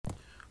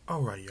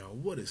Alright, y'all,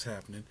 what is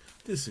happening?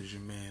 This is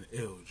your man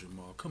El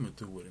Jamal coming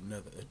through with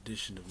another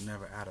edition of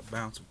Never Out of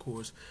Bounds. Of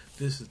course,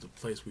 this is the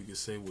place where you can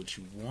say what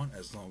you want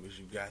as long as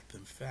you got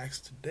them facts.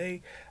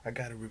 Today, I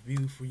got a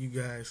review for you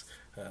guys.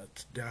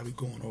 Today, I'll be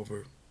going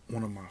over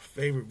one of my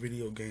favorite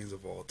video games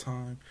of all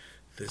time.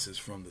 This is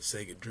from the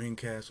Sega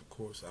Dreamcast. Of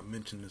course, I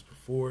mentioned this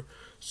before.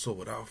 So,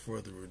 without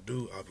further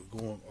ado, I'll be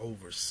going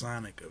over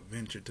Sonic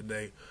Adventure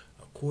today.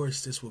 Of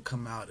course, this will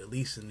come out at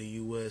least in the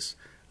US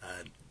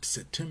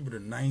September the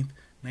 9th,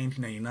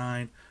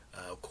 1999.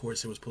 Of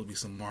course, there was supposed to be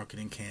some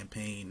marketing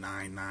campaign,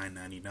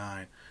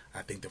 99.99.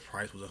 I think the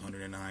price was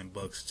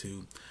 $109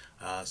 too.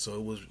 So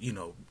it was,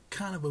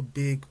 kind of a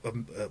big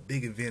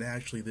event.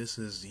 Actually, this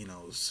is,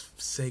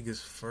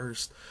 Sega's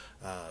first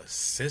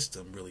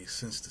system really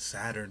since the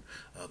Saturn.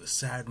 The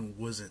Saturn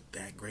wasn't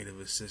that great of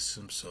a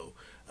system, so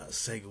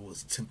Sega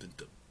was attempting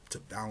to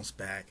bounce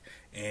back,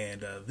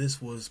 and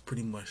this was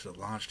pretty much the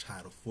launch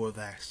title for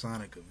that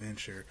Sonic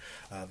Adventure.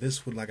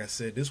 This would, like I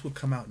said, this would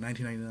come out in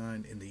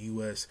 1999 in the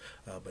U.S.,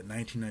 but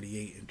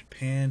 1998 in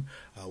Japan.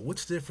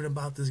 What's different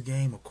about this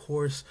game? Of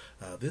course,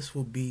 this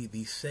will be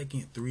the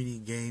second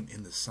 3D game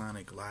in the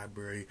Sonic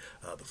library.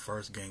 The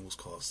first game was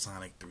called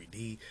Sonic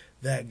 3D.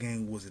 That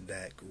game wasn't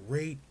that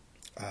great,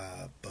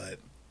 but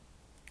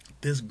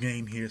this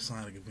game here,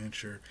 Sonic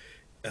Adventure,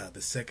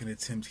 the second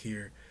attempt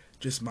here,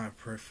 just my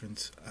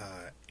preference.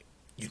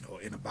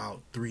 In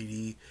about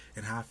 3D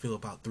and how I feel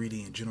about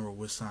 3D in general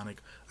with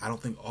Sonic. I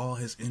don't think all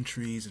his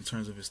entries in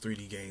terms of his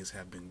 3D games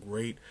have been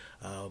great,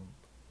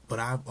 but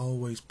I've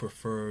always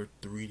preferred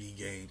 3D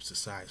games to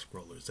side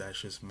scrollers.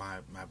 That's just my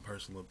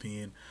personal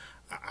opinion.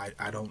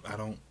 I don't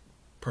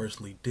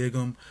personally dig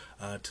them.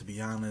 To be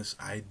honest,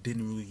 I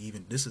didn't really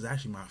even. This is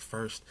actually my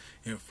first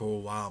and for a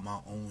while my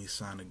only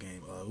Sonic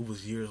game. It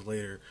was years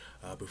later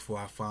before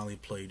I finally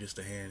played just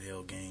the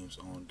handheld games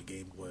on the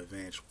Game Boy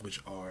Advance,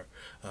 which are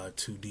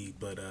 2D,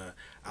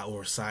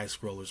 or side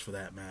scrollers for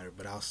that matter.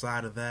 But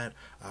outside of that,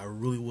 I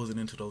really wasn't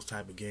into those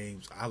type of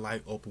games. I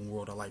like open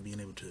world. I like being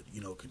able to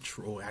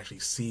control, actually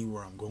see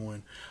where I'm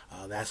going.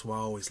 That's why I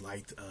always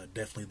liked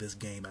definitely this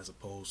game as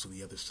opposed to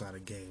the other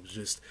Sonic games.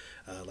 Just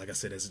like I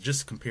said, as it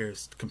just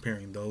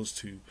comparing those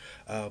two.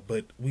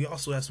 But we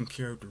also have some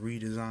character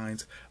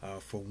redesigns.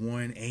 For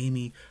one,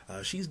 Amy,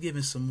 she's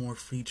given some more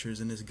features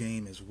in this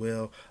game as well.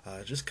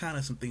 Just kind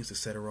of some things to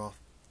set her off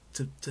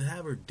to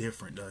have her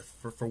different.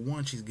 For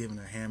one, she's given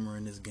a hammer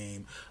in this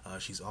game.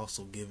 She's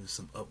also given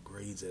some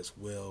upgrades as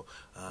well.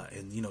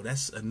 And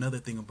that's another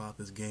thing about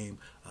this game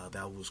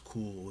that was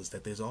cool, was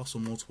that there's also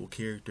multiple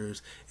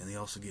characters, and they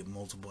also get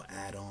multiple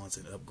add-ons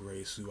and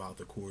upgrades throughout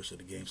the course of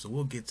the game. So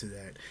we'll get to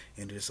that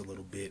in just a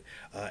little bit.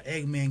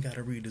 Eggman got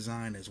a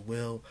redesign as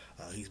well.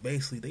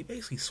 They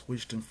basically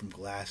switched him from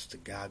glass to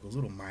goggles,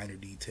 little minor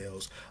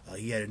details.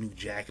 He had a new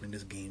jacket in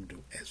this game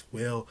as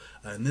well.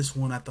 In this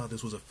one, I thought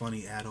this was a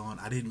funny add-on.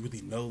 I didn't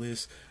really know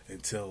this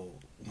until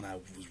when I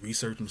was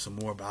researching some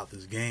more about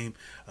this game.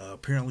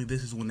 Apparently,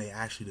 this is when they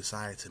actually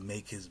decided to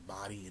make his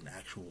body an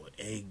actual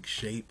egg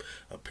shape.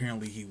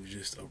 Apparently, he was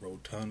just a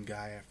rotund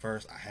guy at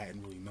first. I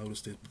hadn't really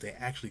noticed it, but they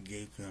actually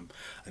gave him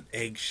an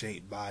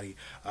egg-shaped body.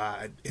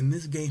 In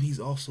this game, he's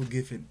also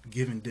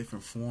given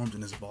different forms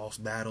in his boss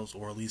battles,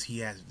 or at least he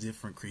has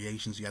different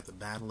creations you have to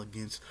battle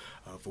against.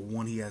 For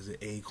one, he has an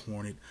egg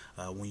hornet.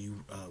 When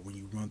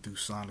you run through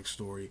Sonic's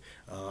story,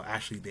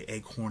 actually the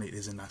egg hornet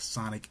is in the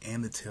Sonic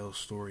and the Tails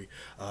story.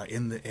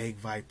 In the egg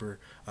viper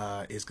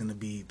is going to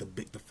be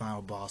the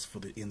final boss for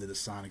the end of the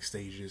Sonic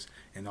stages,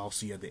 and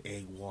also you have the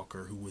egg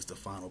walker, who was the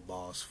final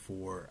boss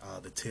for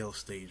the Tails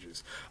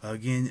stages.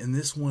 Again, in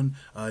this one,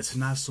 it's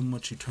not so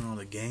much you turn on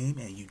the game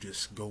and you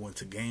just go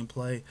into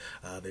gameplay.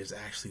 There's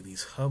actually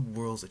these hub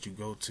worlds that you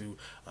go to,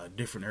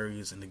 different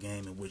areas in the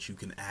game in which you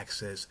can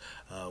access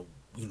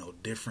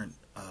different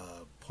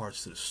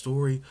parts to the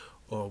story,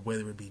 or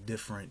whether it be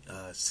different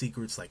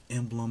secrets like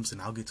emblems,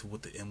 and I'll get to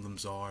what the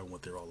emblems are and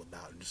what they're all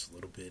about in just a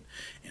little bit.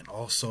 And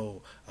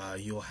also,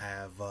 you'll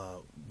have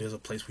there's a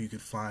place where you can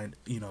find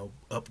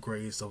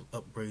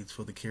upgrades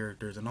for the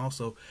characters, and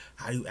also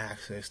how you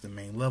access the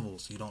main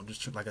levels. You don't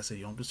just, like I said,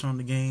 you don't just turn on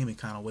the game and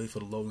kind of wait for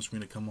the loading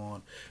screen to come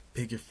on,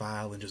 pick your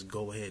file, and just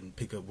go ahead and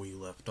pick up where you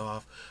left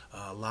off.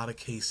 A lot of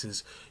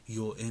cases,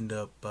 you'll end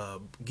up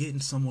getting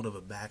somewhat of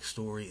a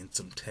backstory and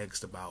some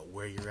text about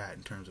where you're at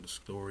in terms of the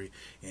story,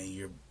 and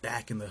you're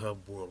back in the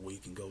hub world where you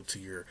can go to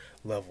your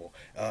level.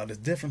 The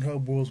different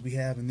hub worlds we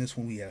have in this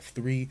one, we have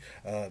three.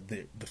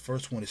 The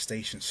first one is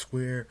Station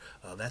Square.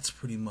 That's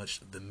pretty much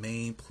the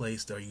main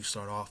place that you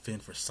start off in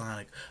for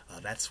Sonic.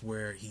 That's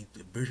where he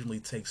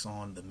originally takes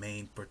on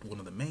one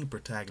of the main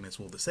protagonists,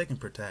 well, the second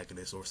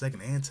protagonist or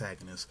second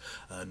antagonist,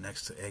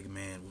 next to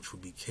Eggman, which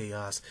would be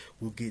Chaos.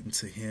 We'll get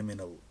into him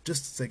in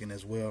just a second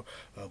as well.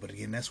 But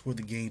again, that's where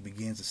the game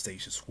begins at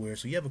Station Square.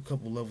 So you have a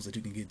couple levels that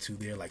you can get to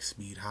there, like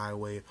Speed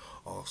Highway,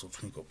 also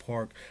Twinkle Park.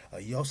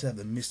 You also have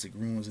the Mystic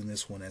Ruins in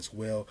this one as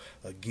well.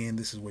 Again,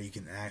 this is where you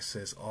can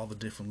access all the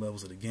different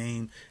levels of the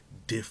game,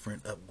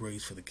 different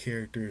upgrades for the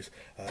characters.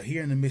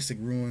 Here in the Mystic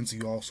Ruins,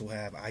 you also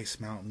have Ice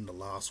Mountain, the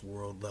Lost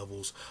World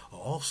levels.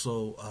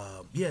 Also,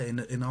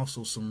 and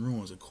also some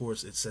ruins. Of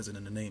course, it says it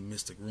in the name,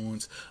 Mystic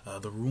Ruins.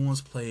 The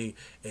ruins play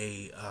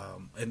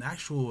an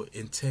actual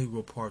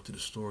integral part to the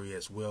story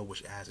as well,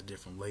 which adds a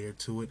different layer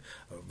to it.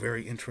 A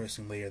very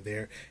interesting layer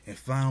there. And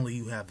finally,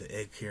 you have the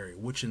Egg Carrier,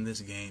 which in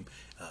this game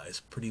is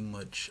pretty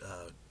much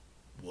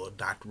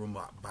Dr.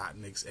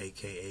 Robotnik's,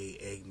 aka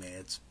Eggman.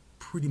 It's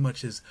pretty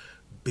much his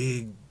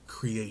big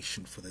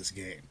creation for this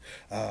game.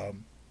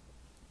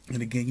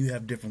 And again, you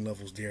have different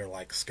levels there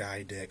like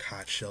Sky Deck,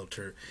 Hot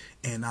Shelter,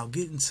 and I'll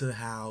get into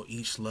how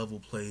each level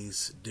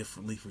plays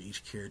differently for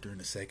each character in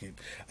a second.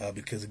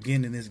 Because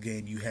again, in this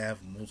game, you have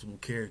multiple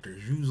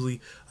characters. Usually,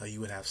 you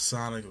would have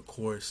Sonic, of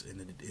course, in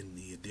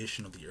the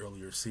addition of the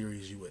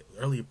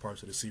earlier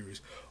parts of the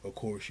series. Of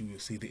course, you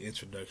would see the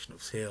introduction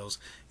of Tails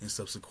and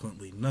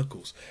subsequently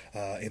Knuckles.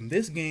 In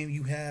this game,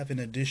 you have an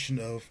addition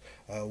of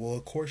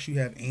of course, you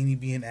have Amy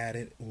being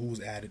added, who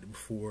was added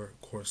before,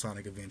 of course,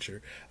 Sonic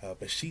Adventure,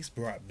 but she's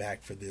brought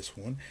back for this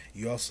one.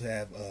 You also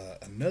have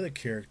another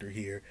character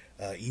here,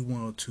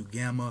 E102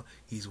 Gamma.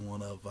 He's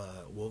one of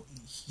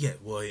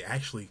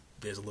actually,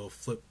 there's a little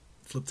flip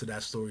to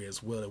that story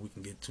as well that we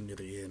can get to near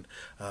the end.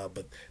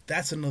 But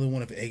that's another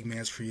one of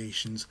Eggman's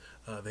creations.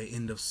 They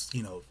end up,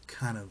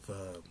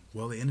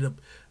 they ended up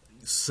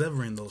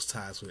severing those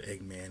ties with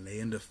Eggman.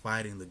 They end up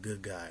fighting the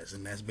good guys,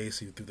 and that's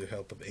basically through the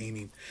help of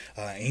Amy.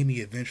 Amy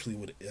eventually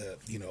would,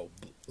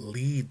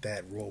 lead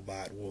that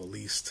robot, or at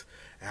least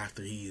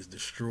after he is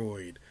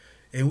destroyed.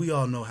 And we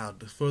all know how,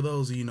 for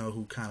those of you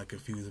who kind of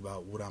confused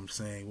about what I'm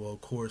saying, well,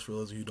 of course, for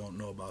those of you who don't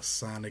know about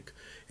Sonic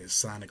and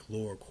Sonic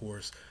lore, of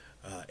course,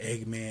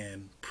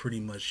 Eggman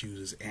pretty much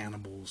uses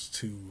animals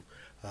to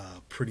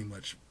pretty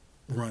much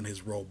run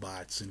his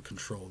robots and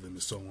control them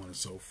and so on and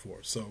so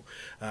forth. So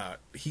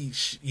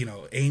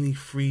Amy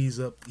frees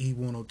up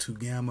E102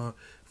 Gamma,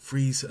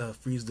 frees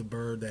the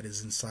bird that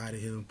is inside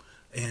of him,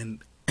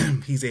 and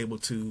he's able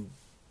to,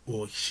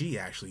 well, she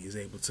actually is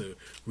able to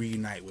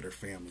reunite with her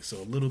family.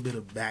 So a little bit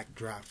of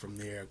backdrop from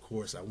there. Of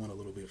course, I went a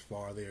little bit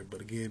far there, but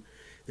again,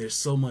 there's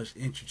so much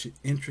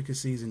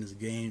intricacies in this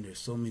game. There's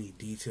so many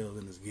details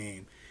in this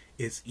game.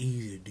 It's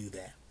easy to do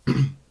that.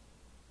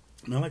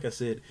 Now, like I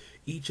said,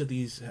 each of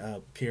these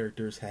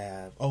characters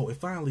have... Oh, and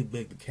finally,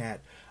 Big the Cat.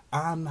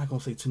 I'm not going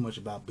to say too much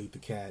about Big the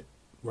Cat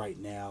right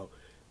now.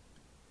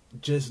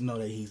 Just know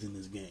that he's in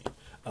this game.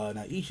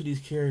 Now, each of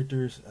these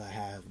characters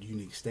have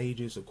unique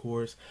stages, of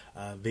course.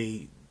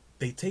 They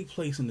take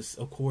place in this,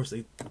 of course,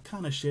 they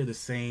kind of share the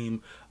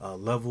same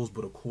levels,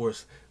 but of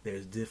course,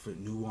 there's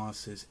different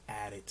nuances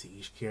added to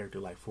each character.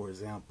 Like, for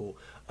example,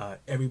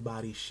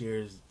 everybody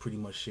pretty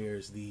much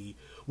shares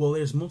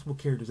there's multiple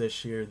characters that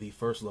share the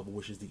first level,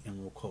 which is the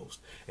Emerald Coast.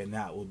 And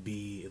that would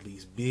be at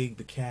least Big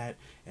the Cat,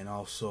 and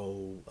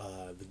also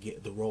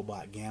the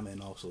robot Gamma,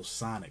 and also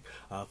Sonic.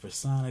 For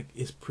Sonic,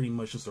 it's pretty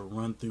much just a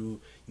run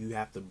through. You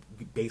have to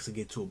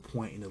basically get to a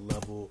point in the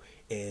level,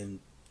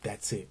 and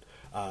that's it.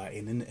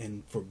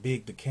 And for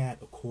Big the Cat,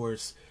 of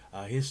course,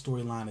 his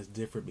storyline is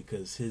different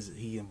because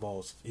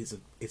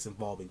it's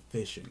involving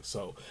fishing.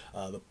 So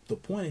the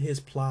point of his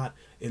plot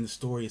in the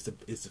story is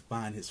to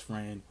find his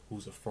friend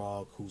who's a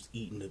frog who's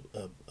eating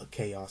a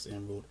Chaos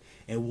Emerald,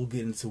 and we'll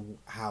get into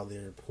how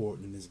they're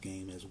important in this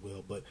game as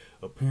well. But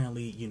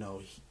apparently,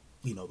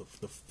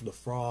 the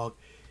frog,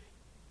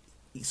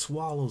 he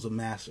swallows a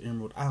Master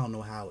Emerald. I don't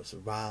know how it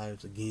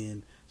survives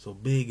again. So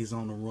Big is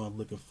on the run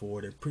looking for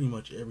it, and pretty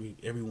much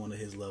every one of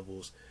his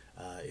levels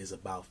is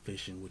about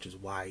fishing, which is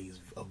why he's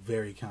a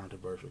very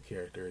controversial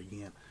character.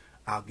 Again,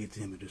 I'll get to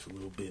him in just a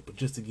little bit, but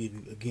just to give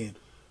you, again,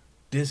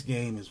 this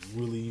game is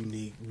really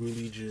unique,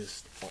 really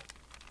just,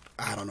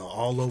 I don't know,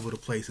 all over the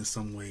place in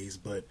some ways,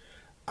 but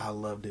I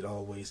loved it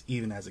always,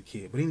 even as a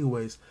kid. But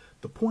anyways,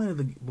 the point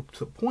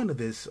of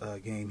this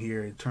game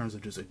here, in terms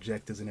of just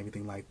objectives and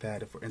everything like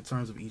that, in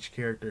terms of each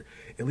character,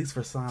 at least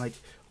for Sonic,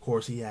 of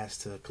course, he has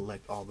to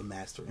collect all the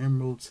Master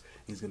Emeralds.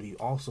 He's going to be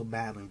also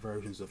battling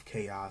versions of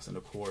Chaos, and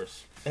of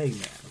course,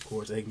 Eggman. Of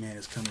course, Eggman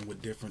is coming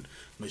with different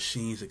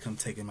machines that come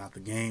take him out the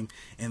game.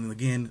 And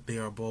again, they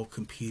are both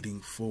competing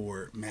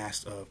for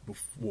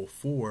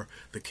for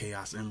the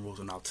Chaos Emeralds,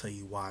 and I'll tell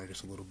you why in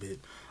just a little bit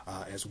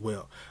as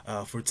well.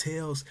 For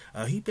Tails,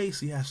 he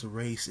basically has to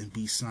race and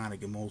beat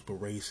Sonic in multiple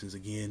races.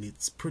 Again,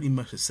 it's pretty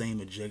much the same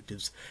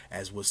objectives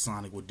as what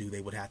Sonic would do.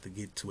 They would have to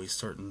get to a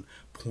certain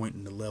point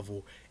in the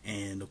level,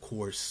 and of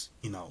course,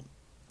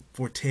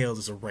 for Tails,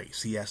 it's a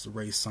race. He has to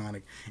race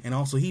Sonic, and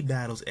also he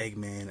battles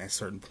Eggman at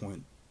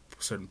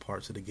certain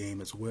parts of the game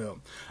as well.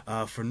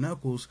 For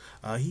Knuckles,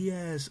 he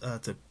has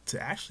to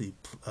actually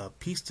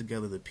piece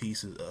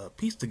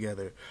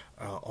together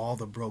all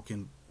the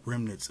broken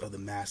remnants of the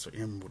Master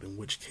Emerald, in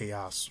which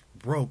Chaos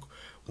broke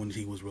when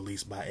he was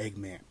released by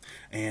Eggman.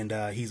 And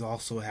he's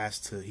also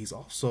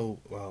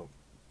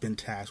been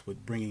tasked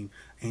with bringing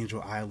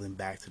Angel Island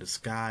back to the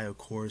sky. Of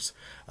course,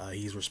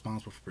 he's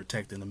responsible for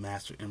protecting the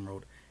Master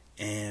Emerald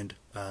and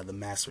the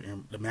Master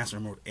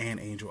Emerald and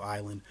Angel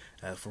Island.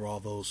 For all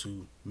those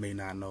who may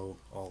not know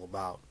all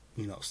about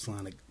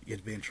Sonic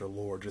adventure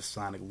lore, just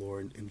Sonic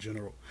lore in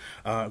general.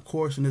 Of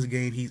course, in this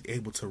game, he's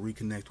able to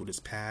reconnect with his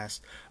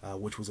past,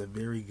 which was a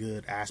very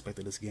good aspect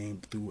of this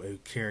game through a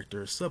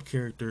sub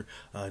character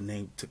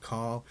named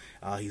Tikal.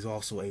 He's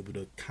also able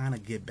to kind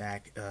of get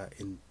back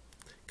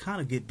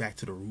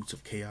to the roots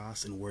of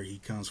Chaos and where he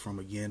comes from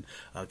again.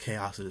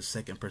 Chaos is the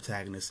second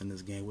protagonist in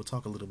this game. We'll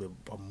talk a little bit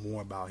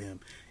more about him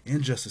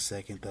in just a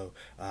second, though.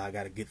 I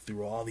got to get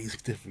through all these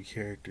different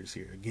characters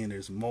here. Again,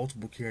 there's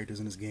multiple characters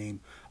in this game,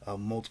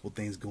 multiple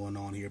things going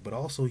on here. But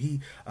also,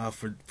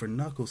 for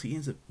Knuckles, he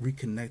ends up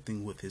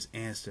reconnecting with his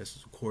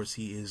ancestors. Of course,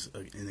 he is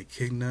an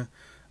Echidna.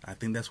 I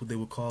think that's what they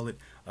would call it.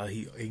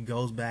 He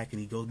goes back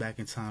in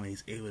time, and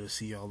he's able to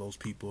see all those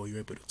people. You're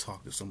able to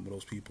talk to some of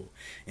those people,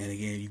 and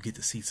again, you get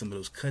to see some of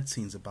those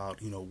cutscenes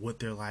about what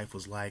their life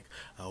was like,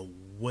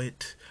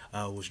 what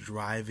was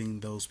driving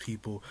those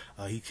people.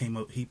 He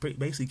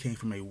basically came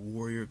from a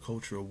warrior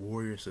culture, a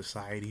warrior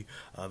society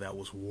that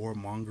was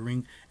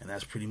warmongering, and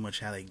that's pretty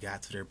much how they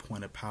got to their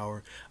point of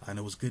power. And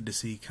it was good to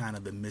see kind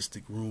of the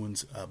mystic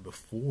ruins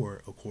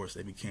before, of course,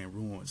 they became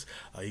ruins.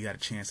 You got a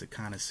chance to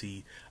kind of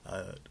see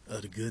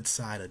the good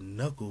side of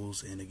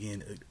Knuckles, and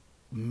again,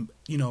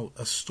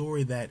 a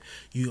story that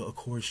of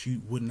course,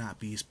 you would not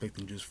be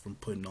expecting just from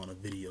putting on a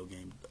video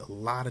game. A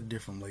lot of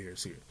different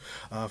layers here.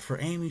 For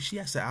Amy, she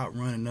has to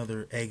outrun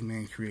another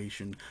Eggman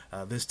creation.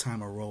 This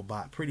time a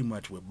robot, pretty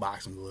much with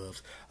boxing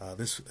gloves.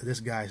 This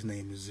guy's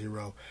name is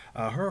Zero.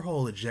 Her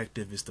whole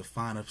objective is to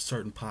find a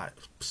certain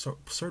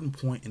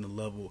point in the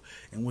level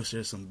in which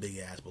there's some big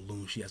ass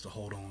balloons she has to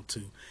hold on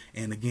to.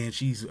 And again,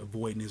 she's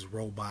avoiding this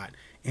robot.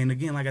 And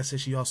again, like I said,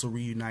 she also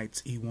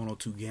reunites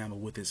E102 Gamma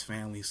with his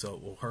family,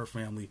 her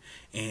family,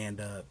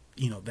 and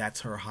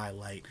that's her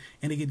highlight.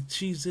 And again,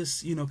 she's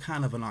just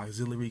kind of an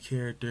auxiliary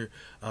character.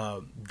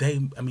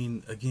 Again,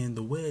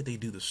 the way they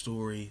do the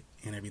story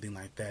and everything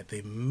like that,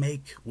 they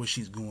make what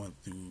she's going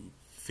through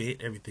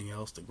fit everything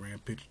else, the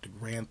grand picture, the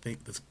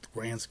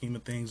grand scheme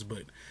of things,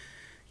 but.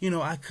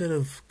 I could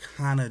have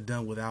kind of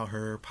done without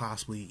her,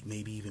 possibly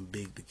maybe even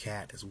Big the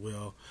Cat as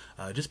well,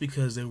 just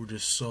because they were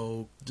just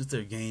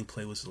their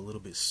gameplay was a little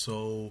bit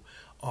so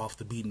off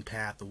the beaten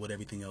path of what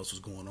everything else was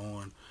going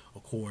on.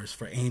 Of course,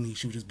 for Amy,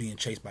 she was just being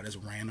chased by this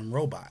random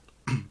robot.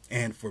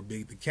 And for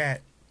Big the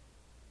Cat,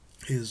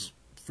 his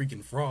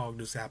freaking frog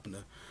just happened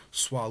to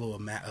swallow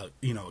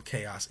a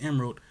Chaos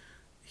Emerald.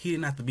 He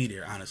didn't have to be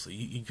there, honestly.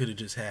 You could have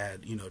just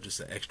had,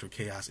 just an extra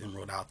Chaos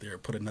Emerald out there,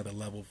 put another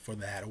level for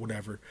that or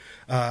whatever.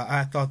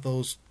 I thought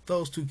those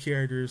two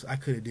characters, I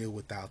could have dealt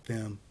without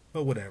them,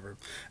 but whatever.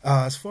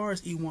 As far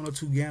as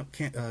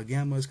E102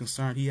 Gamma is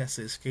concerned, he has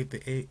to escape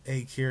the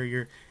A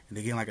carrier. And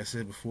again, like I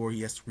said before,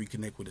 he has to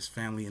reconnect with his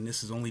family. And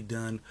this is only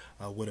done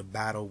with a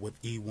battle with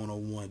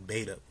E101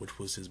 Beta, which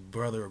was his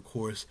brother, of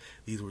course.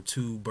 These were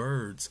two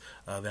birds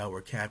that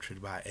were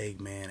captured by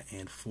Eggman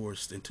and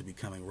forced into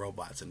becoming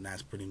robots. And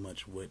that's pretty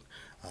much what,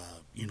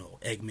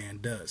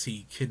 Eggman does.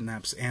 He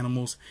kidnaps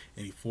animals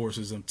and he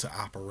forces them to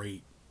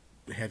operate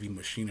heavy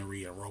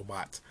machinery and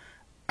robots.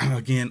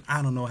 Again,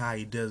 I don't know how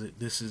he does it.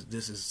 This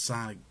is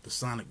Sonic, the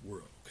Sonic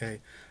world, okay?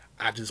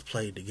 I just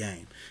played the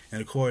game.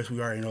 And of course,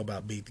 we already know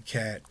about Beat the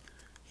Cat.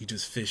 He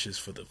just fishes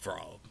for the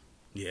frog.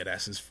 Yeah,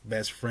 that's his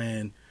best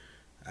friend.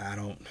 I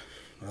don't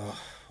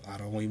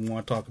even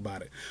want to talk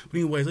about it. But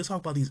anyways, let's talk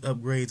about these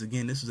upgrades.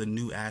 Again, this is a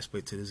new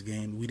aspect to this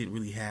game. We didn't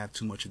really have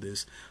too much of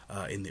this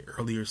in the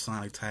earlier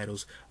Sonic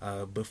titles.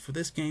 But for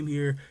this game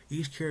here,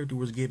 each character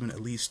was given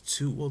at least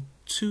two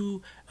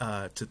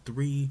to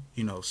three,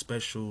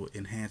 special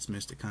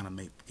enhancements to kind of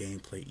make the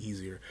gameplay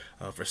easier.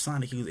 For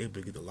Sonic, he was able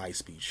to get the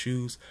Lightspeed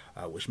shoes,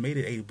 which made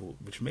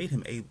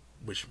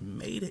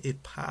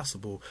it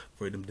possible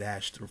for him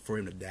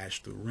to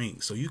dash through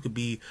rings. So you could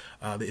be,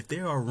 if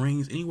there are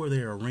rings, anywhere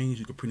there are rings,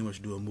 you could pretty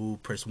much do a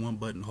move, press one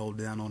button, hold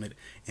down on it,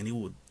 and it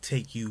will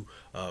take you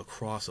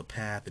across a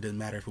path. It doesn't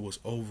matter if it was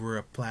over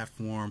a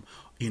platform,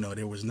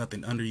 there was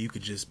nothing under, you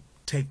could just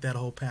take that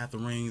whole path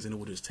of rings and it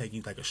will just take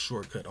you like a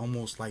shortcut,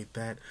 almost like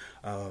that.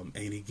 And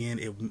again,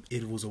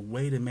 it was a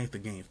way to make the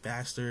game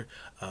faster,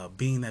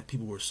 being that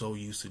people were so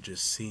used to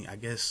just seeing, I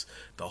guess,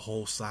 the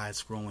whole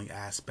side-scrolling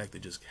aspect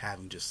of just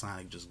having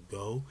Sonic just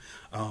go.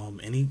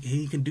 And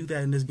he can do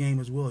that in this game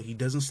as well. He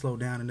doesn't slow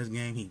down in this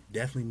game. He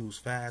definitely moves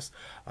fast.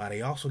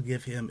 They also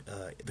give him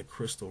the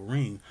Crystal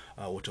Ring,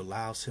 which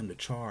allows him to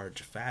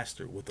charge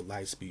faster with the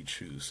Lightspeed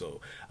shoes.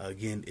 So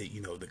again,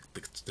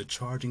 the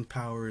charging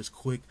power is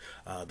quick.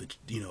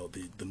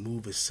 The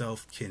move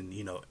itself can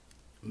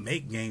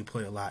make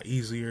gameplay a lot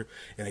easier.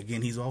 And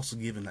again, he's also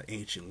given an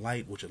Ancient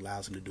Light, which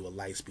allows him to do a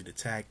light speed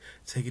attack,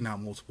 taking out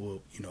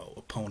multiple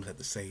opponents at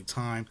the same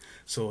time.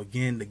 So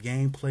again, the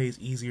gameplay is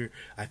easier.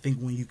 I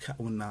think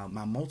on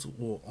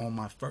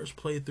my first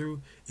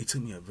playthrough, it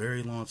took me a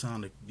very long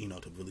time to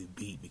really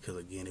beat, because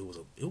again,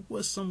 it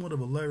was somewhat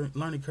of a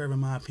learning curve in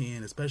my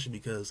opinion, especially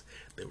because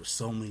there were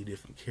so many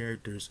different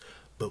characters.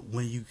 But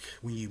when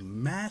you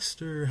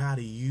master how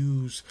to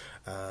use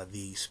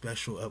the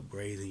special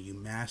upgrades, and you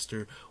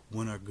master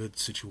when are good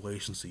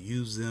situations to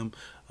use them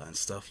and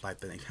stuff like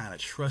that, and kind of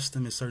trust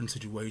them in certain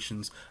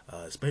situations,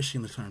 especially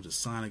in the terms of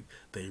Sonic,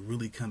 they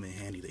really come in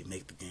handy. They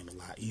make the game a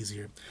lot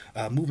easier.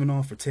 Moving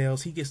on for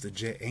Tails, he gets the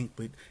jet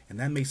anklet, and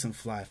that makes him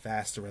fly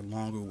faster and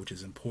longer, which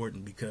is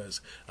important because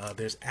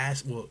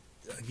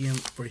again,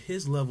 for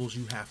his levels,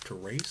 you have to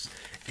race,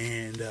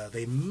 and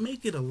they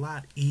make it a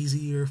lot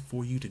easier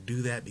for you to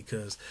do that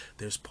because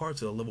there's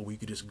parts of the level where you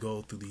can just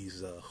go through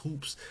these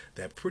hoops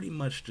that pretty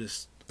much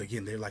just,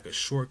 again, they're like a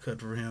shortcut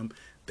for him.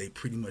 They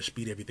pretty much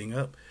speed everything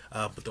up.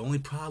 But the only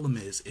problem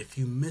is if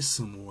you miss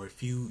them, or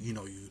if you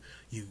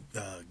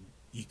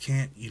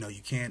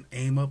can't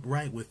aim up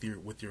right with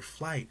your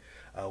flight.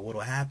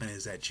 What'll happen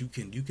is that you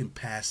can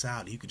pass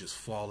out, and you can just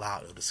fall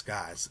out of the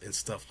skies and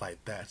stuff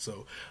like that.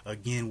 So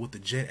again, with the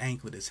jet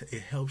anklet,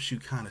 it helps you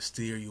kind of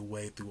steer your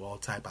way through all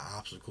type of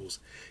obstacles,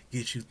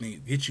 get you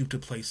to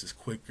places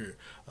quicker.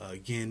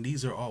 Again,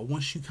 these are all,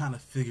 once you kind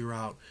of figure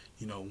out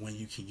when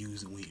you can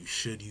use it, when you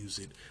should use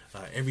it,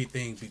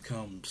 everything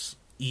becomes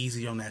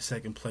easy on that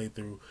second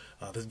playthrough.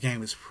 This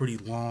game is pretty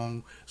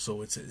long,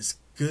 so it's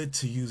good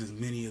to use as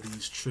many of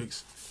these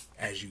tricks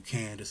as you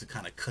can, just to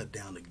kind of cut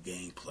down the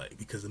gameplay.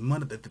 Because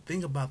the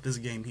thing about this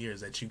game here is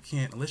that you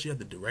can't, unless you have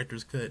the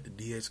director's cut, the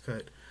DX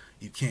cut,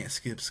 you can't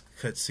skip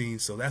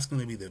cutscenes. So that's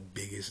going to be the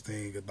biggest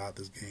thing about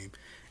this game,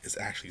 is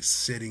actually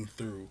sitting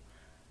through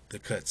the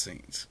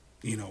cutscenes.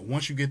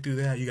 Once you get through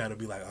that, you got to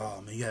be like,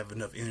 oh man, you have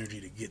enough energy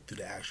to get through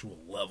the actual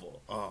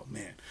level. Oh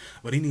man.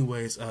 But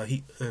anyways,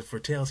 for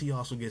Tails, he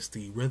also gets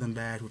the rhythm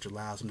badge, which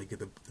allows him to get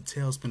the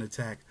tailspin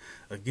attack.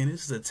 Again,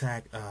 this is an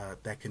attack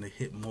that can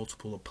hit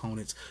multiple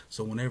opponents.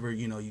 So whenever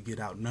you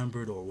get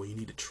outnumbered, or when you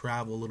need to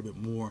travel a little bit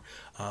more,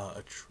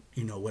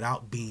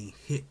 without being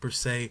hit per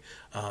se,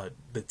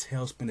 the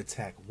tailspin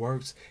attack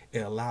works. It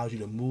allows you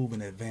to move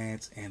in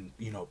advance and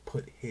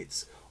put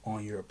hits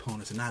on your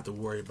opponents and not have to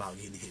worry about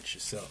getting hit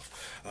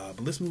yourself.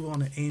 But let's move on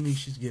to Amy.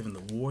 She's given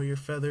the warrior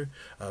feather.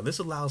 This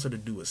allows her to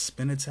do a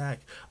spin attack.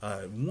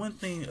 One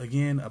thing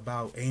again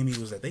about Amy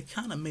was that they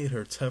kind of made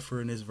her tougher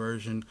in this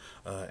version,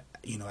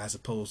 as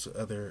opposed to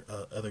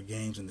other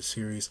games in the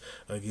series.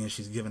 Again,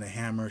 she's given a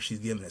hammer. She's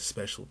given a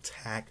special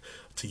attack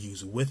to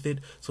use with it,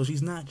 so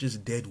she's not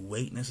just dead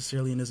weight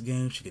necessarily in this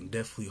game. She can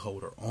definitely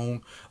hold her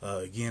own.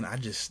 Again, I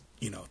just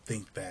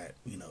think that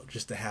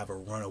just to have her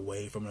run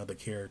away from another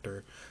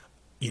character,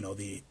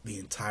 the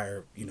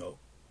entire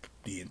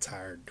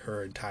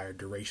her entire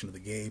duration of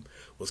the game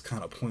was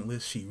kind of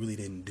pointless. She really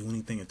didn't do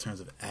anything in terms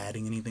of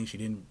adding anything. She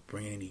didn't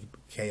bring any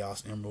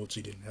Chaos Emeralds.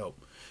 She didn't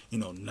help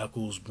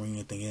Knuckles bring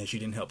anything in. She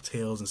didn't help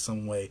Tails in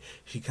some way.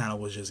 She kind of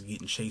was just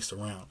getting chased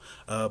around.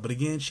 But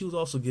again, she was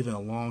also given a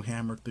long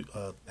hammer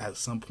at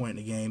some point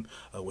in the game,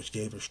 which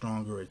gave her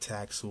stronger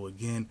attacks. So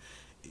again,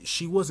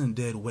 she wasn't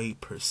dead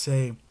weight per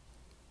se,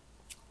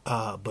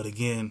 but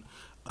again,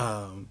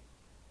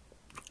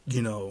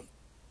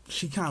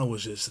 she kind of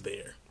was just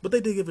there. But they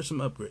did give her some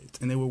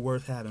upgrades, and they were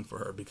worth having for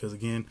her because,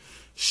 again,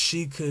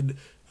 she didn't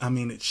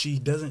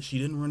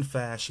run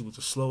fast. She was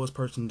the slowest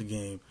person in the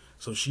game,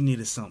 so she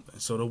needed something.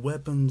 So the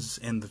weapons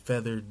and the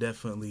feather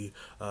definitely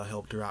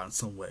helped her out in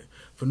some way.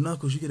 For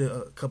Knuckles, you get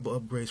a couple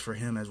upgrades for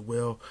him as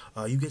well.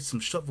 You get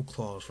some shovel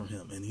claws from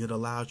him, and it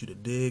allows you to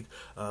dig,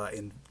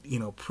 and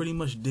pretty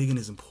much digging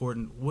is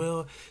important.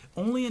 Well,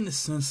 only in the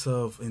sense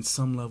of, in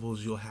some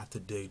levels, you'll have to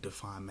dig to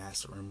find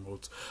Master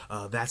Emeralds.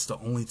 That's the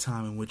only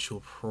time in which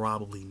you'll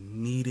probably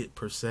need it,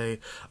 per se.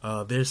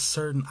 There's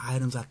certain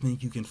items I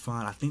think you can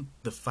find. I think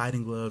the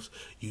fighting gloves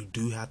you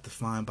do have to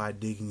find by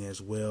digging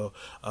as well.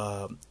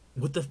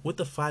 With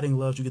the fighting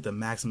gloves, you get the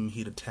maximum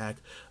heat attack.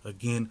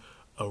 Again,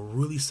 a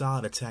really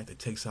solid attack that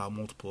takes out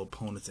multiple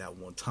opponents at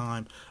one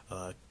time.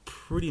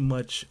 Pretty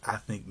much, I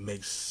think,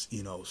 makes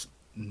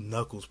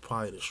Knuckles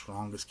probably the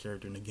strongest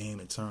character in the game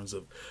in terms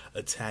of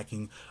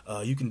attacking.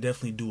 You can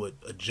definitely do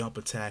a jump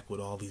attack with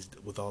all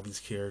these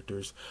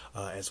characters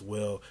as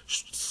well.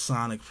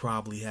 Sonic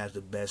probably has the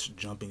best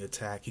jumping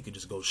attack. He can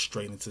just go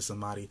straight into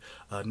somebody.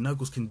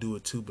 Knuckles can do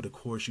it too, but of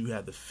course you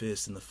have the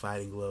fist and the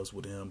fighting gloves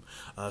with him.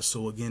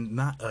 So again,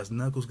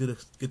 Knuckles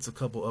gets a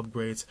couple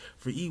upgrades.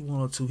 For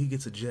E102, he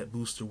gets a jet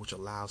booster, which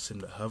allows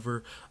him to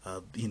hover.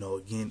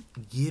 Again,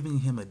 giving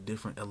him a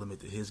different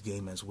element to his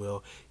game as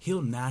well.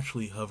 He'll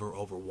naturally hover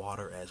over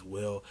water as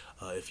well.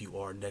 If you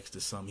are next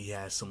to he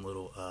has some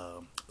little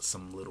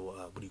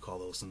what do you call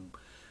those? Some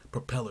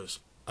propellers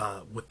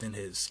within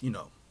his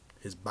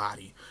his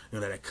body,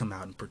 that come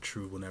out and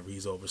protrude whenever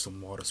he's over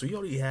some water. So he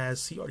already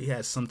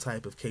has some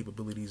type of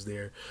capabilities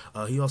there.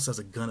 He also has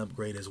a gun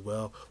upgrade as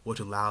well, which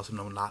allows him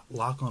to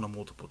lock on to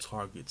multiple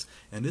targets.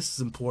 And this is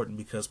important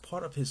because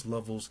part of his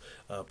levels,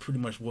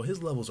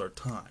 his levels are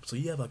timed. So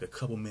you have like a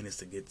couple minutes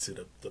to get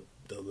to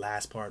the the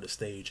last part of the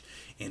stage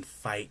and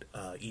fight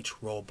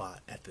each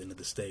robot at the end of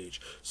the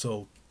stage.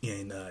 So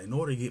in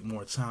order to get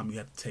more time, you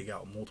have to take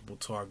out multiple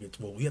targets.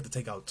 Well, we have to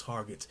take out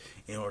targets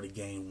in order to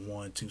gain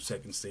 1 2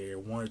 seconds there,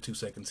 1 or 2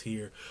 seconds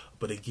here.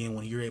 But again,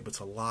 when you're able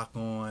to lock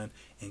on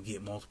and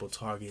get multiple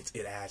targets,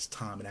 it adds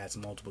time. It adds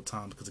multiple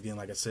times because again,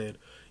 like I said,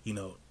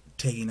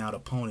 taking out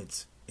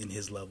opponents in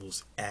his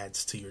levels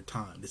adds to your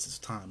time. This is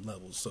time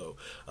levels, so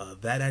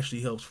that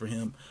actually helps for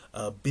him.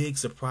 Big,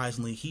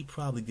 surprisingly, he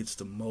probably gets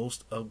the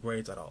most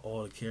upgrades out of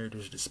all the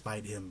characters,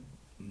 despite him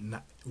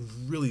not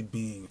really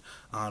being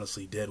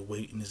honestly dead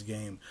weight in this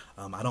game.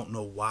 I don't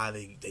know why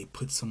they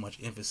put so much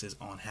emphasis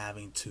on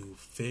having to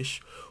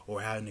fish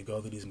or having to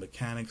go through these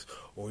mechanics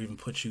or even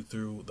put you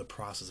through the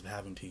process of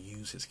having to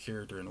use his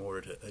character in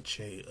order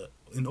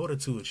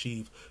to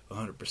achieve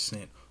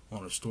 100%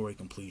 on a story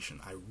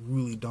completion. I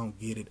really don't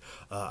get it.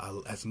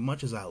 As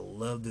much as I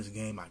love this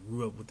game, I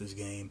grew up with this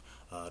game.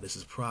 This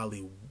is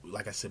probably,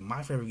 like I said,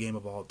 my favorite game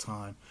of all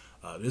time.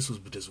 This was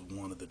just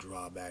one of the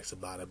drawbacks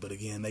about it. But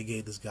again, they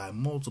gave this guy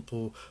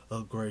multiple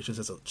upgrades,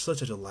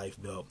 such as a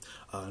life belt.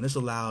 And this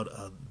allowed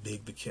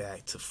Big the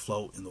Cat to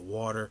float in the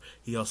water.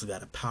 He also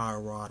got a power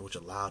rod, which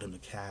allowed him to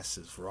cast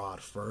his rod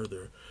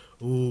further.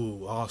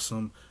 Ooh,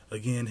 awesome.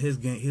 Again,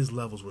 his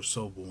levels were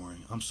so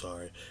boring. I'm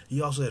sorry.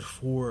 He also had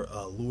 4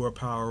 lure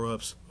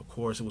power-ups. Of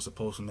course, it was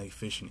supposed to make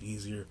fishing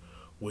easier,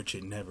 which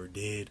it never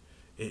did.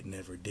 It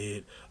never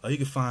did. You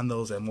can find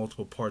those at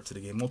multiple parts of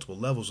the game, multiple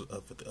levels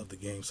of the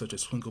game, such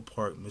as Twinkle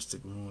Park,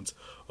 Mystic Ruins,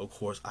 of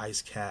course,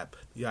 Ice Cap,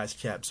 the Ice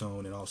Cap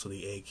Zone, and also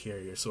the Egg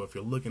Carrier. So if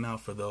you're looking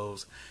out for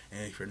those,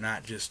 and if you're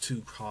not just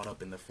too caught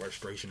up in the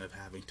frustration of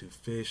having to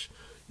fish,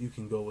 you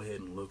can go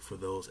ahead and look for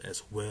those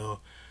as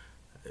well.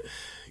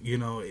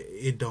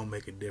 It don't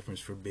make a difference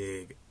for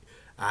Big.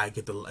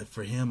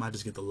 For him, I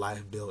just get the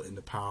life built and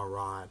the power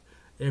rod.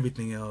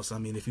 Everything else, I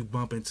mean, if you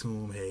bump into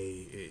him,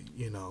 hey,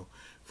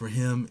 for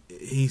him,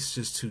 he's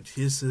just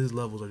his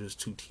levels are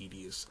just too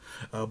tedious.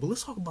 But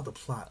let's talk about the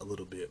plot a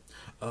little bit.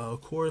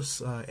 Of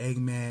course,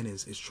 Eggman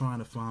is trying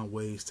to find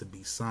ways to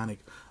beat Sonic,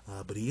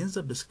 but he ends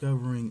up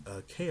discovering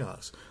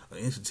Chaos, an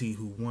entity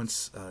who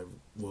once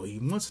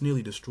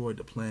nearly destroyed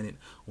the planet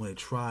when a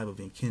tribe of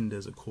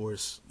Enkindas, of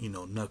course,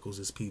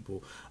 Knuckles'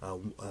 people,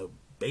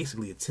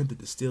 basically attempted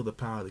to steal the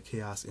power of the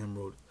Chaos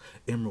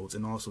Emeralds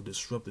and also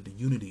disrupted the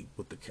unity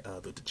with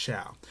the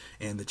Chow.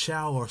 And the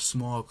Chow are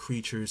small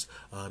creatures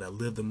that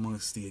lived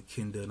amongst the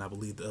Echinda and I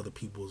believe the other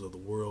peoples of the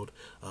world.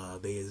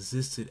 They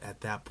existed at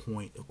that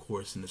point, of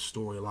course, in the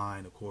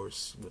storyline, of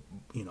course, with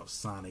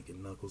Sonic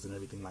and Knuckles and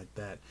everything like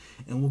that.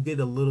 And we'll get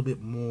a little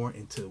bit more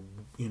into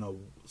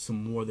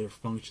some more of their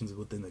functions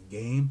within the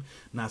game.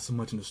 Not so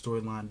much in the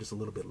storyline, just a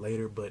little bit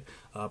later, but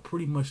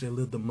pretty much they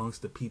lived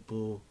amongst the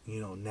people,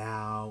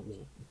 now,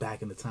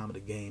 back in the time of the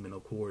game, and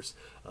of course,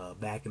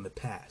 back in the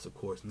past. Of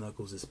course,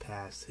 Knuckles'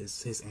 past,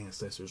 his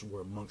ancestors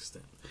were amongst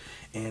them.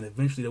 And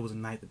eventually there was a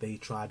night that they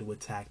tried to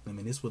attack them,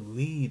 and this would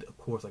lead, of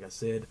course, like I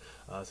said,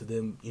 to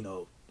them,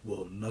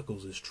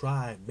 Knuckles'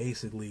 tribe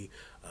basically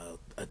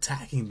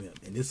attacking them.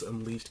 And this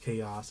unleashed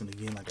chaos, and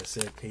again, like I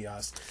said,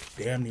 chaos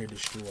damn near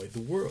destroyed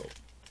the world.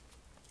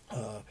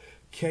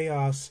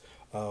 Chaos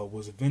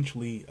was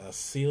eventually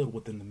sealed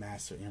within the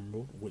Master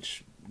Emerald,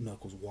 which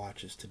Knuckles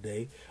watches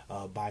today,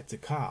 by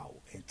Tikal.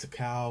 And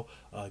Tikal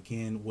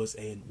again was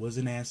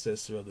an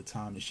ancestor of the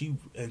time,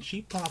 and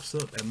she pops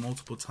up at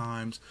multiple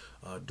times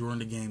during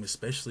the game,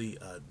 especially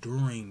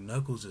during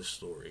Knuckles'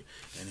 story.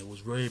 And it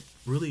was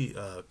really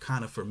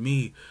kind of, for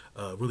me,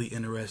 really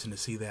interesting to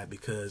see that,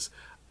 because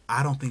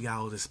I don't think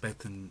I was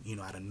expecting,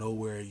 out of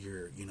nowhere,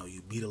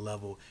 you beat a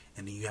level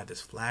and then you have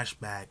this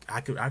flashback.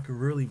 I could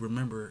really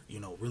remember,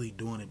 really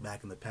doing it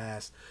back in the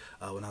past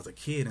when I was a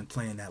kid and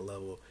playing that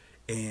level,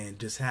 and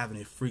just having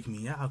it freak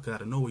me out, because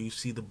out of nowhere you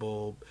see the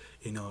bulb,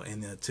 and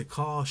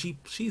Tikal,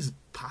 she's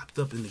popped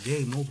up in the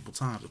game multiple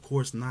times. Of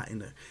course, not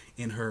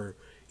in her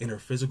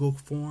physical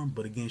form,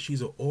 but again,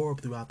 she's an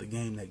orb throughout the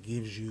game that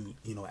gives you,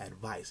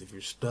 advice. If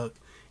you're stuck,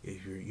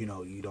 if you're,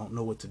 you don't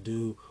know what to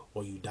do,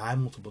 or you die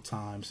multiple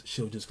times,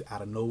 she'll just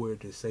out of nowhere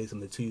just say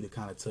something to you to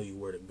kind of tell you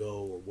where to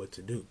go or what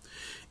to do.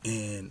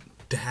 And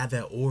to have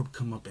that orb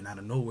come up and out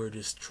of nowhere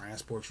just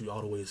transport you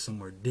all the way to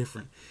somewhere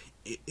different,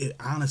 it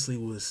honestly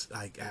was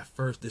like at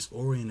first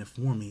disorienting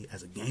for me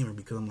as a gamer,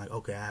 because I'm like,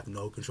 okay, I have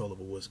no control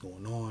over what's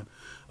going on,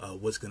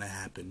 what's going to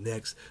happen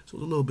next. So it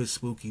was a little bit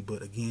spooky,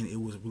 but again,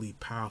 it was really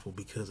powerful,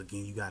 because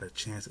again, you got a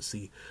chance to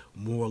see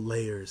more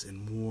layers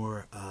and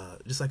more,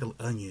 just like an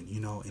onion,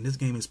 and this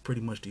game is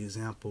pretty much the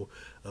example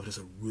of just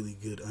a really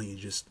good onion,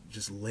 just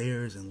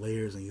layers and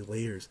layers and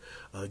layers.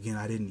 Again,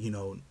 I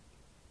didn't,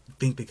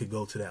 think they could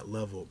go to that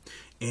level.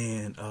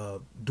 And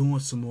doing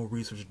some more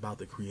research about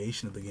the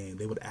creation of the game,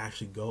 they would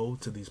actually go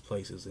to these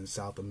places in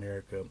South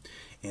America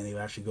and they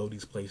would actually go to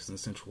these places in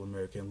Central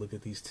America and look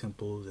at these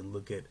temples and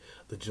look at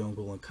the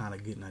jungle and kind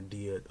of get an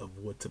idea of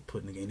what to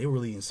put in the game. They were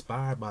really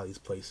inspired by these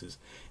places,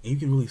 and you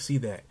can really see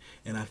that.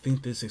 And I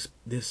think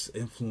this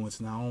influence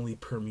not only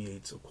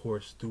permeates, of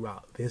course,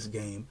 throughout this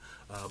game,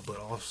 but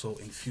also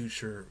in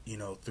future,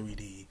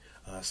 3D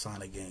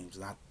Sonic games.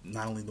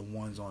 Not only the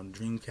ones on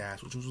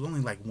Dreamcast, which was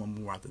only like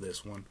one more after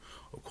this one,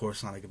 of course,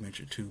 Sonic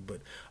Adventure 2,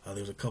 but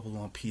there's a couple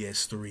on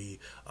PS3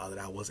 that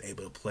I was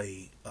able to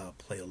play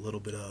a little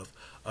bit of.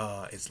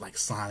 It's like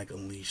Sonic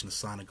Unleashed and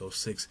Sonic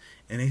 06,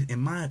 and in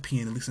my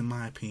opinion, at least in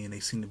my opinion, they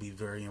seem to be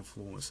very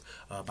influenced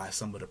by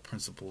some of the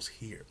principles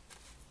here,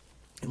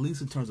 at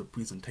least in terms of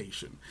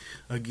presentation.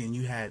 Again,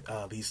 you had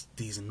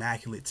these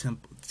immaculate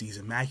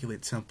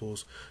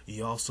temples.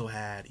 You also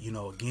had,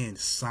 again,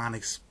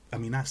 Sonic's. I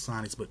mean, not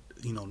Sonic's, but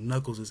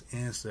Knuckles'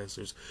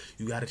 ancestors.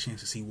 You got a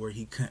chance to see where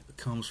he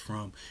comes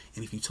from,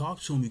 and if you talk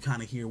to him, you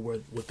kind of hear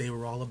what they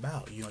were all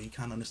about. You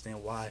kind of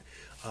understand why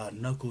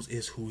Knuckles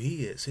is who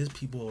he is. His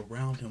people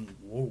around him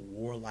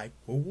were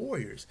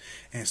warriors,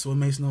 and so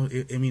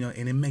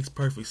it makes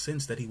perfect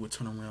sense that he would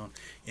turn around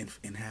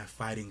and have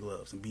fighting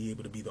gloves and be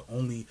able to be the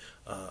only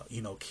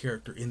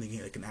character in the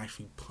game that can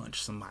actually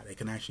punch somebody, that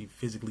can actually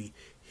physically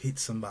hit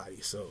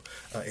somebody. So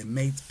it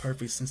makes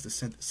perfect sense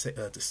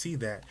to see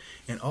that.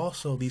 And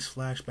also, these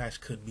flashbacks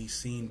could be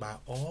seen by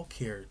all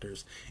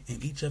characters,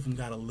 and each of them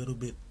got a little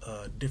bit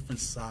different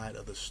side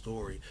of the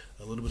story,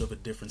 a little bit of a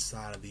different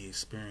side of the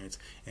experience.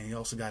 And you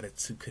also got it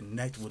to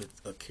connect with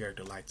a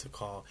character like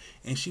Tikal,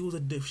 and she was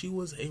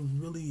a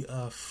really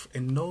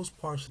in those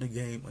parts of the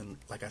game, and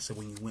like I said,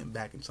 when you went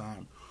back in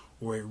time,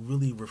 were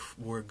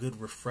a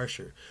good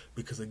refresher,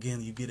 because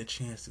again, you get a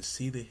chance to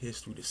see the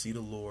history, to see the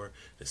lore,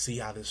 to see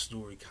how this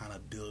story kind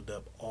of build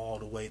up all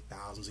the way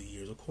thousands of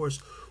years, of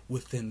course,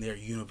 within their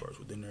universe,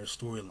 within their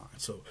storyline.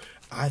 So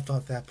I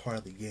thought that part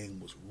of the game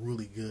was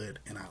really good,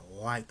 and I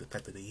liked the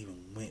fact that they even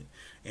went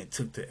and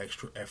took the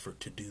extra effort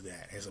to do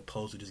that, as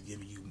opposed to just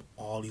giving you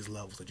all these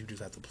levels that you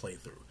just have to play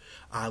through.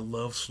 I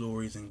love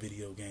stories in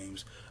video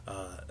games.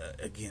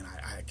 Again,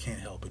 I can't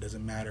help it. It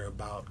doesn't matter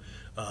about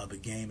the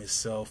game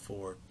itself,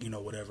 or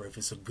whatever. If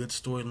it's a good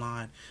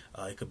storyline,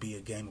 it could be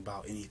a game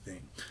about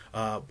anything,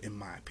 in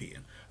my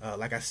opinion.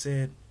 Like I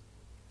said,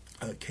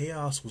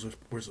 Chaos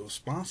was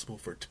responsible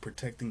for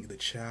protecting the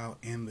child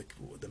and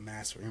the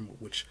Master Emerald,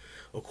 which,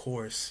 of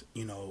course,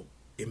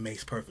 it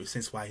makes perfect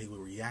sense why he would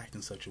react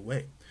in such a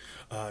way.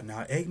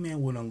 Now, Eggman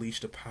would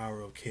unleash the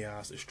power of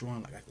Chaos,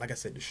 destroying, like I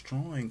said,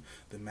 destroying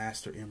the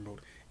Master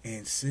Emerald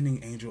and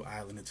sending Angel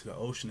Island into the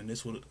ocean, and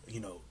this would,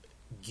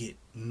 get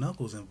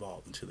Knuckles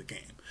involved into the game.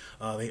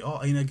 They all,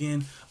 and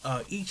again,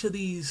 each of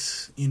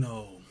these,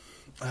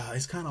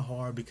 it's kind of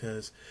hard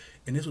because,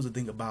 and this was the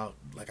thing about,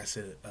 like I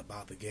said,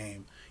 about the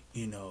game,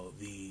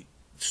 the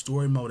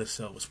story mode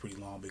itself was pretty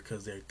long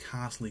because they're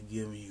constantly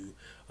giving you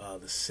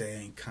the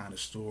same kind of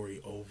story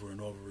over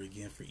and over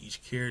again for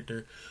each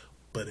character.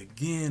 But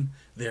again,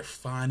 they're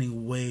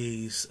finding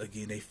ways.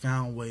 Again, they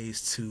found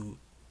ways to,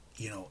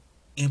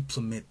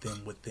 implement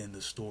them within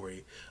the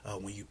story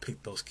when you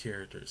pick those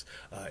characters.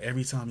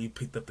 Every time you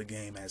picked up the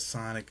game as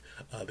Sonic,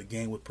 the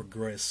game would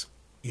progress,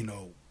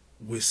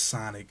 with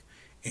Sonic,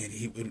 and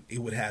it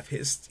would have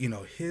his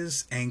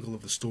his angle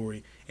of the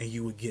story, and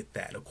you would get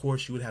that. Of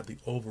course, you would have the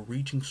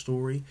overreaching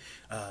story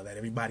that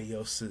everybody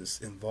else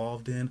is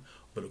involved in,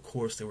 but of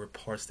course there were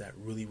parts that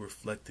really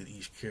reflected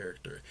each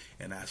character,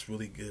 and that's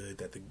really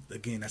good.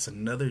 Again, that's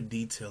another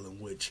detail in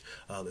which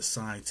the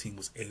Sonic team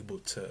was able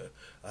to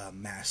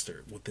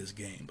master with this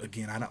game.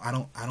 Again, I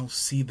don't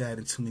see that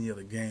in too many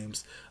other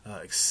games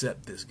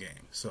except this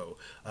game. So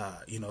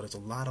there's a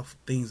lot of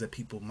things that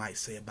people might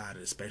say about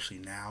it, especially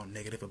now,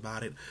 negative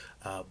about it,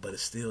 but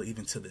it's still,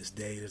 even to this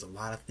day, there's a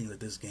lot of things that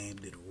this game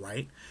did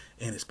right,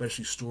 and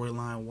especially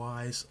storyline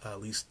wise,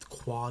 at least the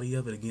quality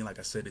of it. Again, like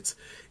I said,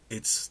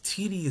 it's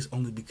tedious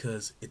only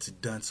because it's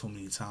done so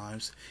many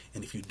times,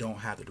 and if you don't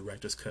have the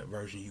director's cut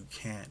version, you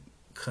can't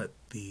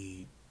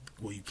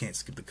you can't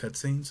skip the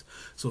cutscenes,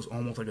 so it's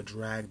almost like a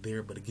drag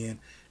there. But again,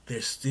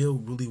 they're still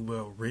really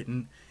well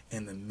written,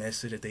 and the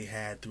message that they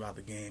had throughout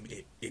the game,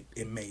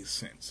 it made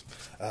sense.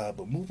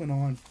 But moving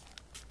on,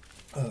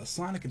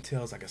 Sonic and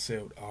Tails, like I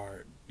said,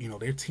 are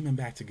they're teaming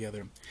back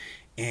together,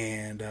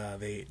 and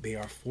they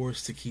are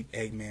forced to keep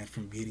Eggman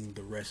from getting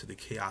the rest of the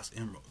Chaos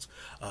Emeralds.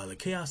 The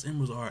Chaos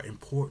Emeralds are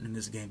important in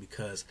this game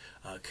because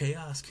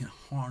Chaos can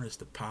harness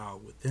the power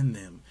within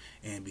them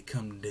and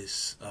become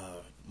this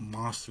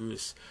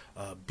monstrous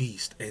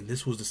beast. And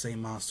this was the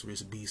same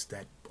monstrous beast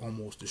that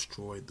almost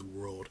destroyed the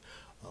world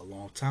a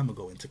long time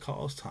ago in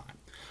Tikal's time.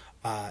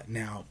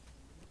 Now,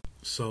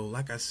 so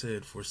like I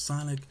said, for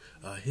Sonic,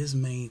 his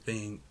main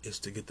thing is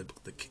to get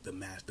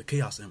the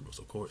Chaos Emeralds,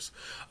 of course,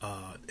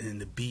 and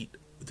to beat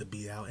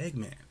out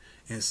Eggman.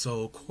 And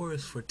so, of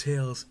course, for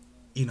Tails,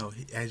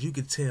 as you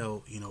could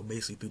tell,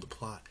 basically through the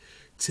plot,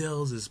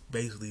 Tails is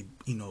basically,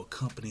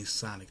 accompanying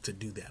Sonic to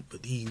do that,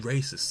 but he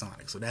races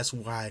Sonic, so that's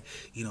why,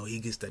 he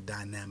gets that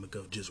dynamic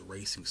of just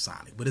racing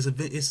Sonic. But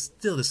it's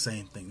still the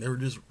same thing. They were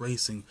just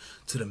racing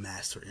to the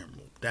Master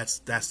Emerald.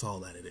 That's all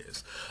that it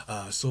is.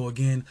 So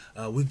again,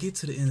 we get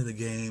to the end of the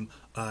game,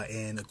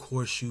 and of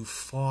course you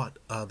fought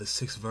the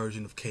sixth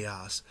version of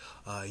Chaos.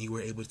 You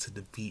were able to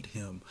defeat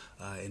him,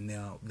 and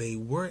now they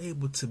were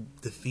able to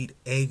defeat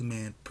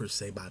Eggman per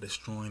se by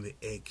destroying the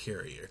egg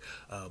carrier.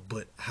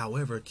 But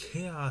however,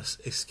 Chaos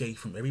escaped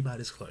from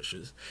everybody's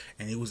clutches,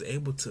 and he was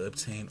able to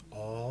obtain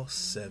all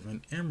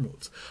 7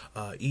 emeralds.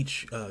 And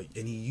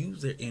he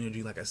used their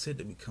energy, like I said,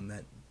 to become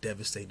that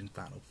devastating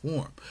final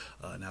form.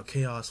 Now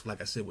Chaos,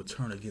 like I said, would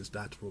turn against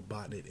Dr.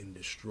 Robotnik and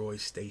destroy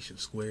Station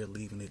Square,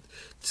 leaving it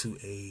to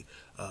a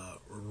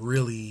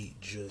really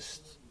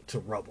just to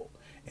rubble.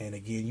 And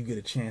again, you get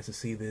a chance to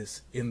see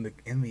this in the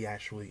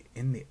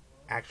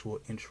actual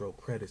intro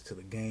credits to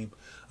the game.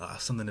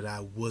 Something that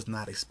I was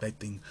not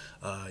expecting.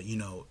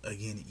 Again,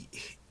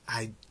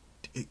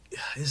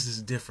 this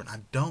is different.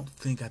 I don't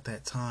think at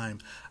that time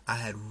I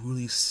had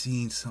really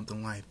seen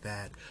something like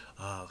that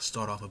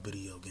start off a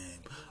video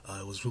game.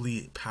 It was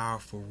really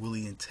powerful,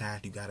 really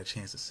intact. You got a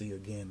chance to see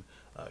again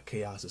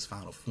Chaos's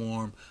final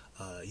form.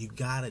 You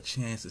got a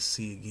chance to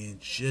see again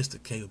just the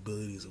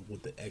capabilities of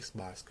what the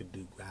Xbox could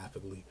do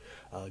graphically.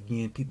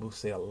 Again, people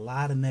say a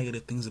lot of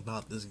negative things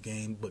about this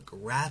game, but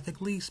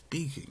graphically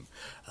speaking,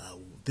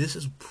 this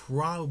is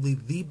probably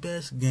the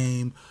best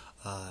game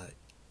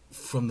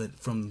from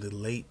the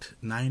late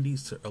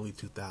 90s to early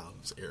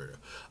 2000s era.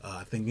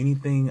 I think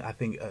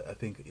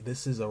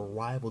this is a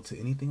rival to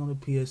anything on the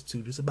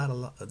PS2, just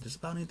about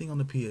anything on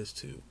the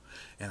PS2,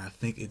 and I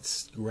think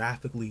it's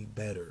graphically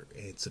better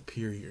and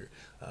superior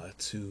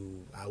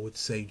to, I would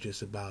say,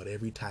 just about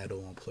every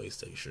title on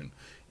PlayStation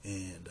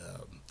and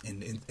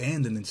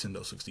the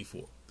Nintendo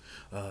 64.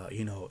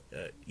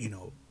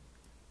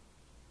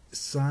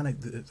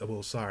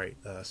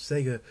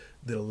 Sega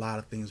did a lot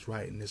of things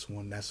right in this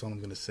one. That's all I'm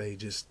gonna say.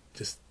 Just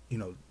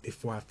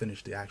before I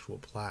finish the actual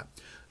plot,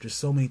 just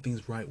so many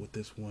things right with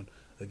this one.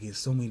 Again,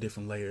 so many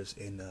different layers,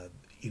 and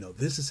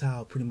this is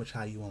pretty much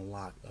how you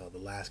unlock the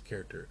last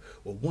character,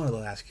 or one of the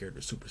last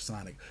characters, Super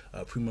Sonic.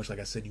 Pretty much, like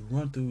I said, you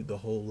run through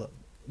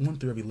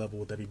every level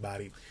with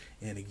everybody,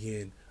 and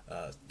again,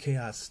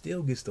 Chaos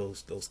still gets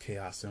those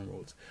Chaos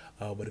Emeralds,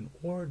 but in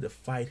order to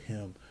fight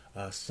him,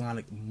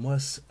 Sonic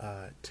must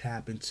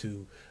tap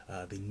into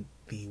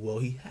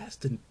he has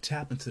to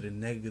tap into the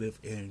negative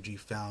energy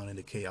found in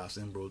the Chaos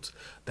Emeralds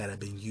that have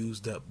been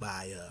used up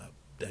by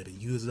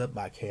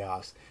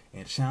Chaos,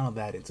 and channel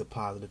that into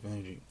positive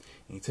energy.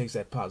 And he takes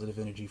that positive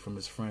energy from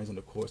his friends and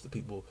of course the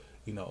people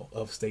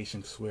of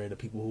Station Square, the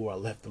people who are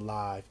left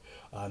alive,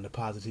 and the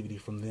positivity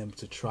from them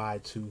to try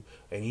to,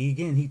 and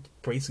he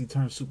basically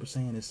turns Super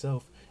Saiyan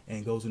himself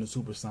and goes into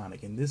Super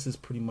Sonic. And this is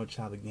pretty much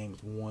how the game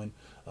is won.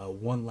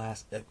 One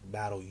last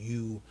battle,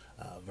 you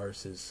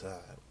versus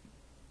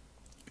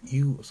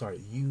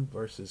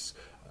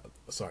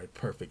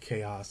Perfect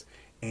Chaos,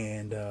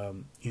 and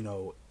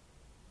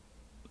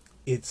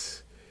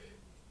it's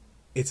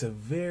a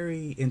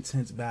very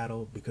intense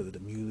battle because of the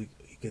music.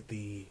 You get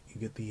the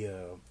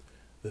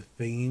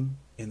theme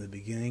in the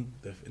beginning,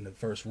 in the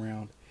first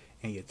round,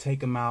 and you take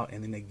them out,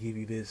 and then they give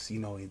you this,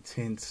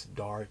 intense,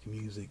 dark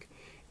music.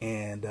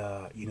 And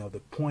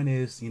the point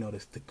is,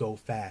 to go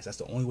fast. That's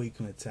the only way you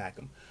can attack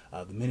them.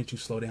 The minute you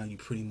slow down, you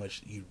pretty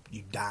much you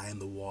die in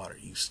the water.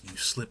 You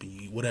slip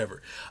and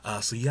whatever.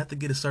 So you have to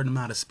get a certain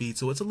amount of speed.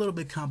 So it's a little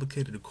bit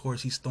complicated. Of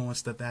course, he's throwing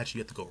stuff at you.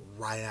 You have to go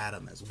right at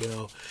him as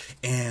well.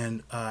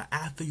 And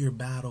after your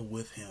battle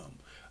with him,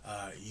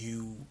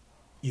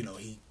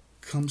 he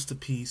comes to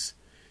peace.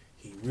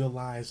 He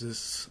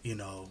realizes,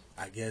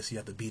 I guess you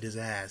have to beat his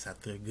ass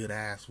after a good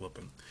ass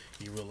whooping.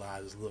 He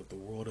realizes, look, the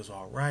world is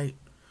all right.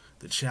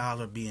 The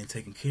child are being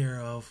taken care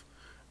of,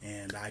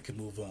 and I can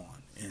move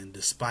on. And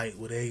despite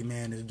what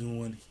Eggman is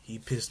doing, he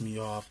pissed me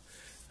off.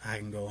 I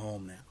can go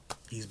home now.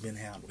 He's been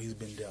handled. He's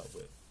been dealt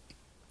with.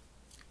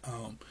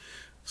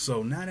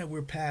 So now that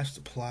we're past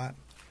the plot,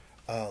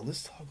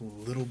 let's talk a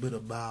little bit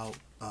about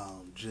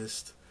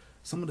just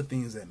some of the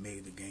things that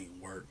made the game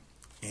work,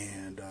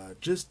 and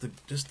just the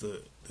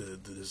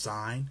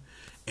design,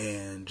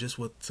 and just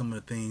what some of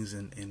the things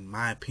in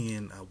my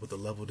opinion with the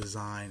level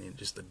design and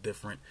just the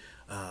different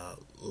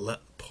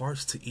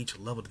parts to each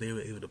level that they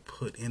were able to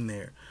put in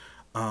there.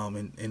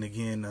 And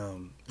again,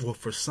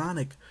 for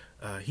Sonic,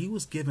 he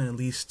was given at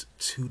least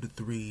 2 to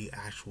 3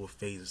 actual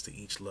phases to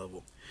each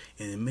level,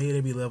 and it made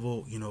every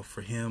level,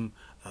 for him,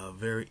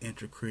 very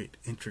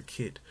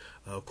intricate.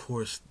 Of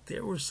course,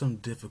 there were some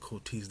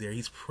difficulties there.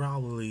 He's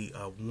probably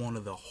one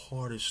of the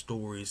hardest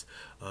stories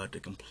to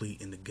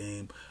complete in the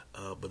game.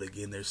 But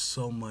again, there's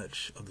so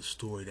much of the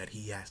story that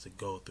he has to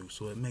go through,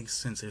 so it makes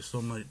sense. There's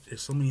so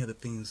many other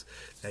things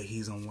that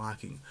he's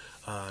unlocking.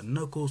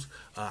 Knuckles,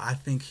 I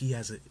think he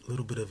has a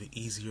little bit of an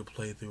easier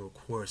playthrough. Of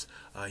course,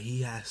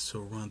 he has to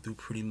run through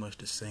through pretty much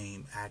the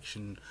same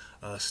action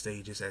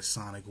stages as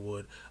Sonic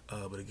would,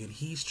 but again,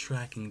 he's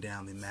tracking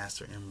down the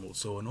Master Emerald.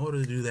 So in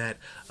order to do that,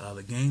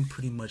 the game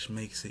pretty much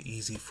makes it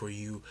easy for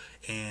you,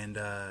 and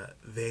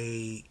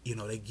they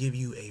give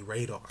you a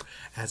radar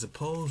as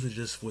opposed to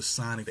just with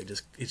Sonic.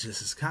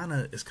 It's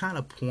kind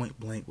of point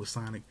blank with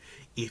Sonic.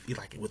 If you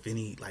like it with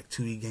any like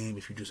 2D game,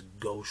 if you just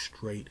go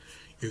straight,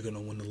 you're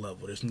gonna win the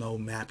level. There's no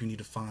map you need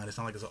to find. It's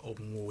not like it's an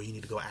open world where you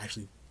need to go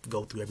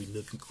through every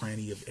nook and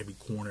cranny of every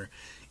corner.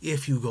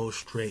 If you go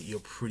straight,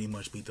 you'll pretty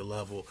much beat the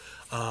level.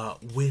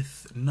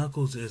 With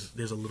Knuckles,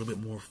 there's a little bit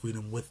more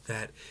freedom with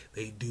that.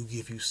 They do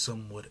give you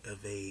somewhat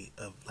of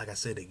like I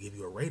said, they give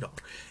you a radar,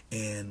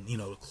 and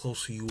the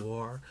closer you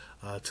are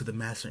to the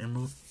Master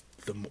Emerald,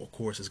 the more, of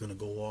course, it's going to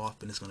go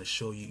off and it's going to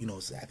show you,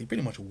 exactly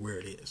pretty much where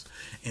it is.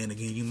 And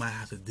again, you might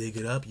have to dig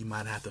it up, you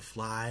might have to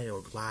fly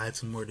or glide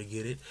somewhere to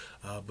get it,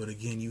 but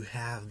again, you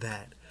have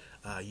that.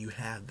 You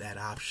have that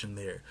option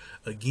there.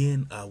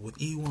 Again, with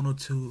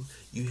E102,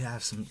 you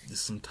have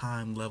some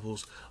time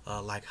levels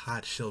like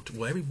Hot Shelter.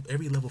 Well,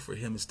 every level for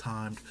him is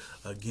timed.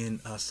 Again,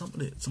 some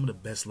of the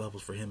best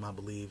levels for him, I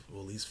believe,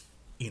 or at least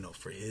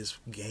for his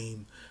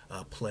game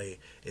play,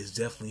 is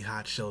definitely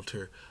Hot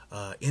Shelter.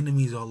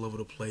 Enemies all over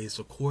the place.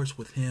 Of course,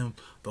 with him,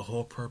 the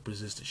whole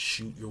purpose is to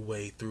shoot your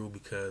way through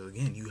because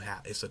again,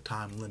 it's a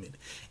time limit,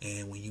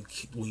 and when you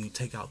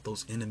take out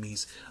those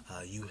enemies,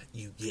 you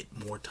get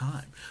more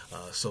time.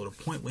 So the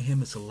point with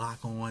him is to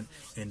lock on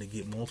and to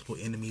get multiple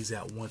enemies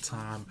at one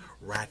time,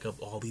 rack up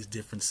all these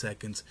different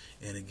seconds,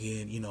 and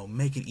again,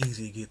 make it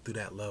easy to get through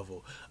that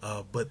level.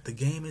 But the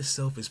game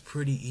itself is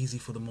pretty easy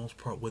for the most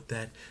part with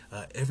that.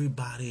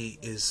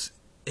 Everybody's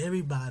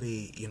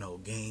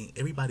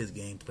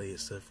gameplay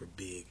except for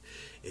Big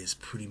is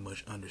pretty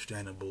much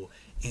understandable,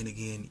 and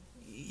again,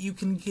 you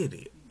can get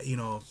it.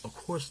 Of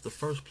course, the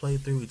first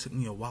playthrough, it took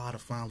me a while to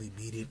finally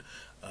beat it,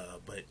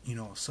 but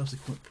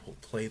subsequent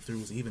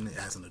playthroughs, even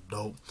as an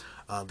adult,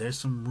 there's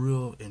some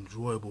real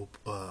enjoyable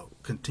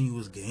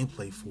continuous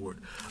gameplay for it.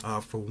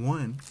 For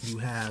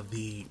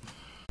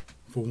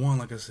one,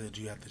 like I said,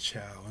 you have the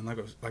Chow, and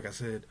like I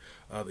said,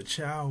 the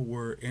Chow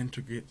were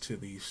intricate to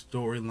the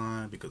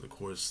storyline because, of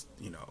course,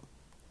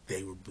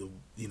 they were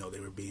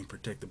being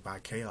protected by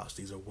Chaos.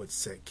 These are what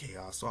set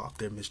Chaos off.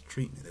 Their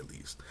mistreatment, at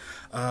least.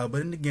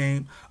 But in the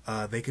game,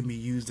 they can be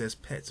used as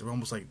pets. They're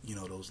almost like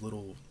those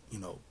little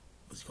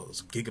what's called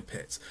those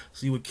gigapets.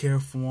 So you would care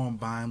for them,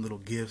 buy them little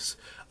gifts.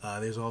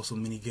 There's also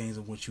many games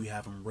in which you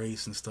have them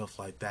race and stuff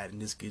like that,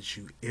 and this gets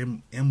you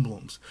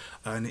emblems.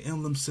 In the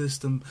emblem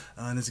system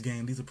in this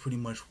game, these are pretty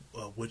much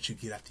what you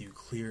get after you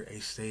clear a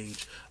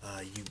stage.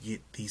 You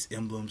get these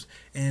emblems,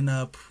 and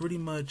pretty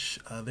much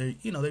they're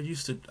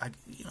used to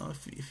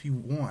if you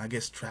want, I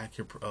guess, track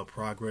your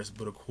progress.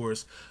 But of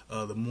course,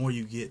 the more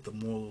you get, the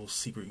more little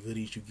secret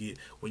goodies you get.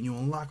 When you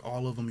unlock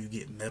all of them, you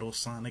get Metal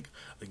Sonic.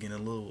 Again,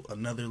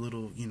 another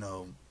little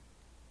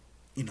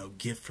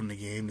gift from the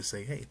game to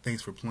say, hey,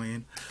 thanks for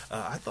playing.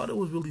 I thought it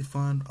was really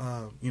fun.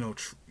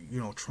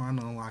 Trying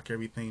to unlock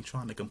everything,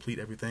 trying to complete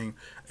everything.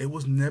 It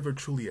was never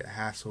truly a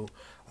hassle.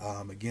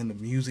 Again, the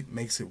music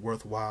makes it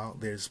worthwhile.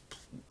 There's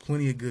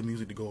plenty of good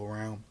music to go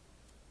around.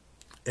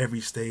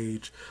 Every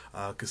stage,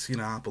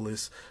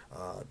 Casinopolis,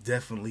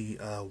 definitely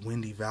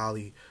Windy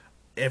Valley.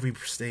 Every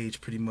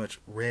stage, pretty much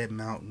Red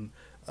Mountain.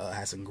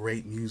 Has some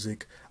great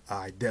music.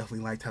 I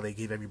definitely liked how they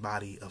gave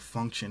everybody a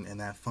function, and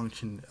that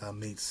function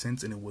made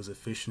sense and it was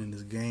efficient in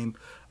this game.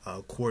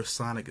 Of course,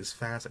 Sonic is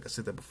fast, like I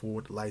said that before,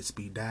 with the light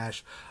speed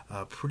dash,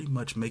 pretty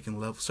much making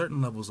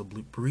certain levels a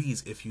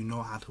breeze if you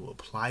know how to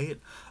apply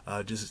it.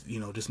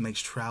 Just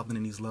makes traveling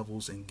in these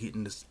levels and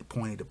getting this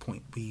point A to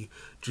point B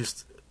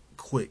just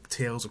quick.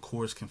 Tails, of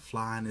course, can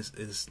fly in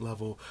this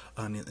level.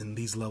 In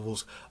these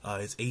levels,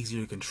 it's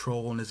easier to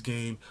control in this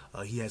game.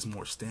 He has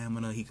more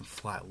stamina. He can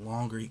fly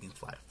longer. He can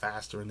fly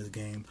faster in this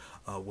game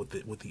with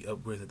the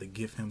upgrades that they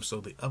give him. So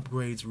the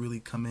upgrades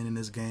really come in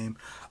this game.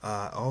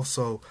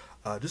 Also,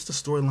 just the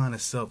storyline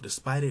itself,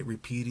 despite it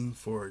repeating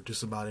for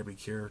just about every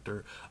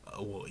character,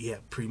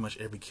 pretty much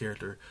every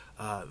character,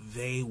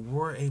 they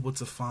were able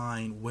to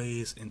find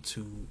ways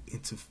into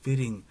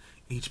fitting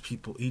each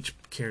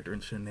character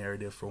into the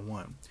narrative, for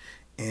one,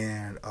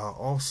 and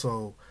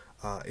also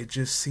it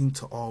just seemed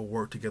to all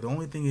work together. The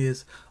only thing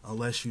is,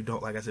 unless you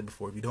don't, like I said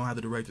before, if you don't have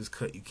the director's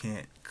cut, you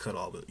can't skip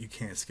all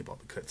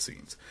the cut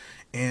scenes.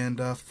 And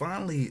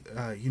finally,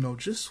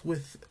 just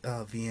with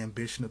the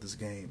ambition of this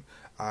game,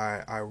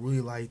 I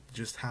really like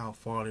just how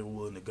far they were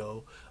willing to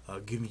go,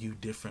 giving you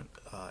different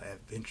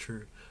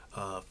adventure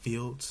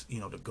fields,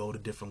 to go to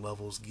different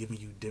levels, giving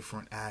you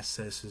different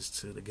accesses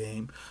to the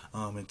game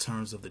in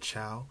terms of the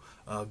Chow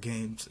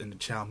games and the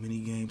Chow mini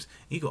games.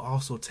 You could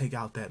also take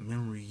out that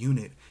memory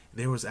unit.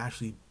 There was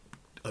actually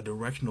a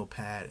directional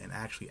pad and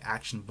actually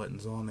action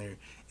buttons on there,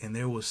 and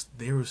there was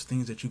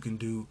things that you can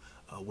do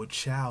with the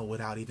Chow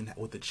without even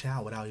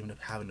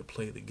having to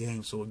play the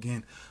game. So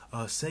again,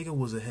 Sega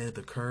was ahead of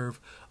the curve,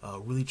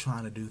 really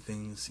trying to do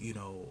things,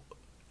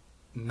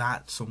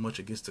 not so much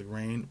against the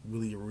grain,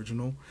 really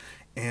original.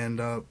 And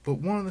but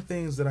one of the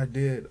things that I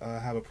did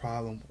have a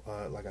problem,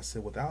 like I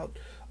said, without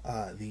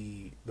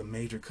the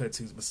major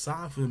cutscenes.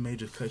 Besides for the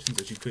major cutscenes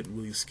that you couldn't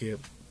really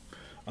skip,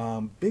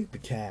 Big the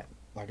Cat,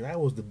 like that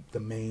was the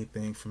main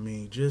thing for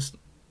me. Just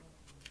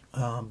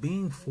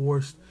being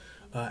forced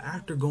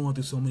after going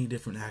through so many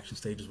different action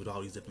stages with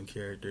all these different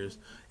characters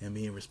and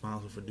being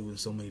responsible for doing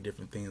so many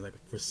different things. Like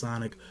for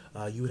Sonic,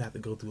 you would have to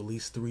go through at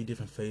least 3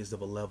 different phases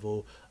of a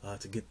level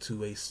to get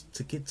to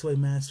a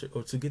master,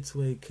 or to get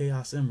to a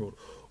Chaos Emerald,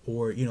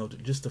 or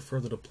just to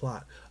further the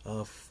plot.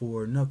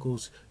 For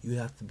Knuckles, you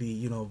have to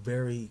be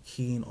very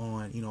keen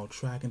on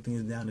tracking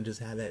things down and just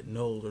have that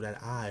nose or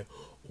that eye,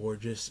 or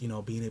just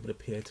being able to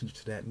pay attention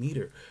to that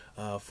meter.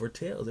 For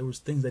Tails, there was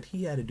things that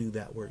he had to do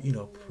that were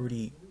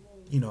pretty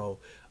you know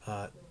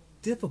uh,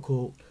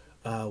 difficult,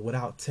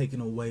 without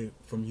taking away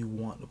from you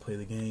wanting to play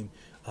the game.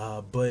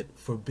 But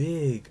for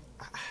Big,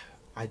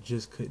 I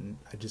just couldn't.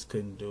 I just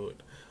couldn't do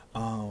it.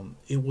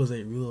 It was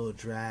a real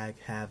drag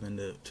having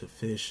to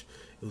fish.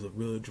 It was a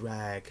real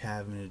drag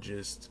having to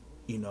just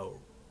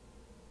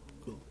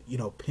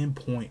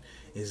pinpoint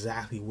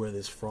exactly where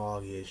this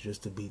frog is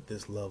just to beat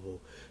this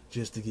level,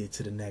 just to get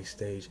to the next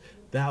stage.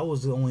 That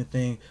was the only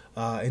thing.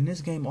 In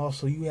this game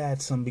also, you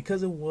had some,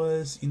 because it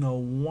was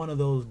one of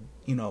those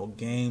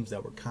games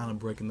that were kind of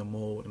breaking the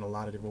mold in a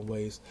lot of different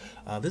ways.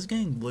 This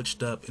game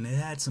glitched up and it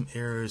had some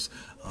errors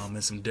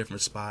in some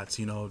different spots.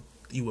 You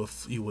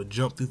would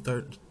jump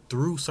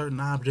through certain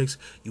objects,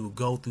 you would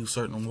go through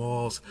certain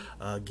walls.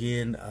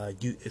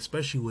 You,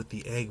 especially with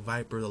the Egg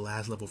Viper, the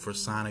last level for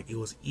Sonic, it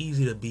was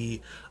easy to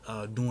be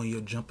doing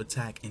your jump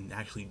attack and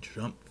actually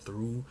jump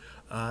through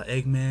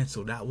Eggman,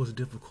 so that was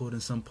difficult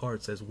in some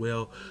parts as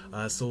well.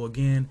 So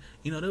again,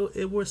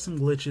 there were some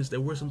glitches,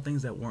 there were some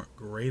things that weren't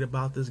great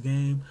about this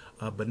game,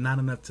 but not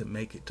enough to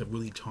make it to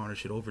really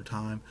tarnish it over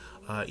time.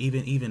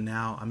 Even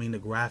now, I mean, the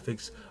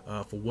graphics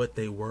for what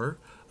they were,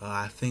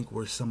 I think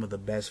were some of the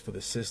best for the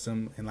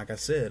system. And like I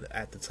said,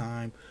 at the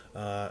time,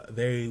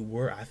 they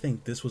were. I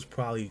think this was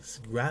probably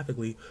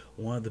graphically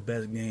one of the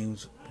best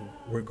games,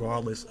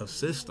 regardless of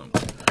system.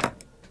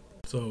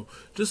 So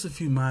just a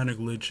few minor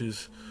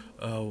glitches.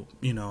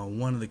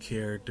 One of the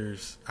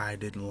characters I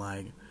didn't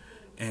like,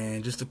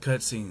 and just the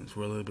cutscenes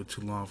were a little bit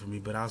too long for me.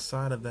 But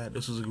outside of that,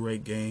 this was a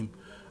great game.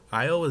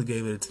 I always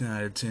gave it a 10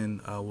 out of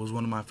 10. Was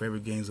one of my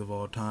favorite games of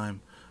all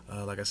time.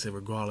 Like I said,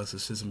 regardless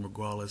of system,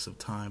 regardless of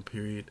time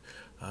period,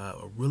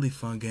 a really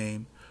fun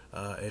game.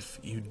 If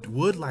you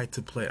would like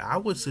to play it, I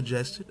would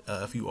suggest it.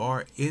 If you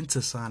are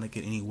into Sonic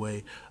in any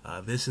way,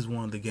 this is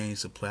one of the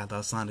games to play. I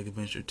thought Sonic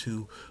Adventure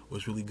 2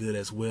 was really good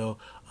as well.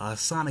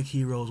 Sonic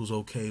Heroes was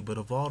okay, but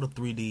of all the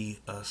 3D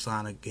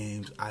Sonic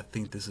games, I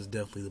think this is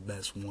definitely the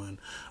best one.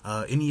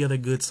 Any other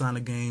good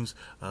Sonic games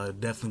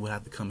definitely would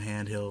have to come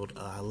handheld.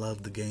 I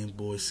love the Game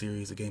Boy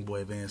series, the Game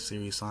Boy Advance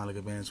series, Sonic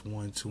Advance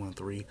 1, 2, and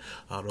 3.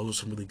 Those are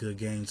some really good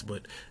games,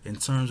 but in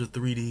terms of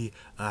 3D,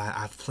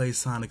 I've played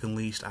Sonic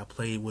Unleashed. I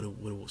played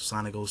with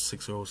Sonic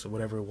 06 or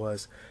whatever it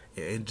was.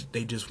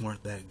 They just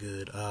weren't that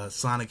good.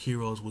 Sonic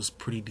Heroes was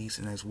pretty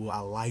decent as well. I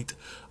liked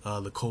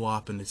the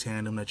co-op and the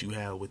tandem that you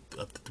had with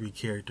up to 3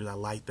 characters. I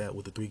liked that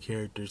with the 3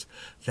 characters.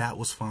 That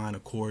was fine,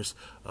 of course.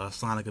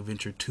 Sonic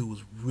Adventure 2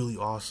 was really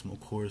awesome, of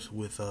course,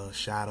 with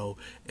Shadow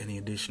and the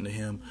addition to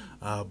him.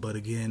 But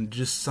again,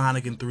 just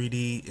Sonic in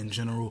 3D in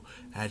general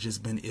has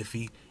just been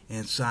iffy.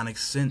 And Sonic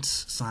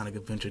since Sonic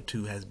Adventure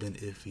 2 has been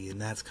iffy, and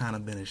that's kind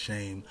of been a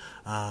shame.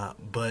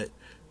 But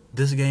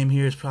this game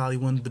here is probably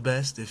one of the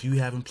best. If you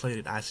haven't played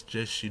it, I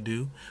suggest you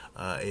do.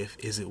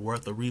 Is it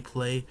worth a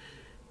replay?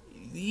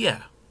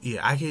 Yeah,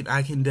 I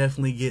can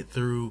definitely get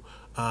through.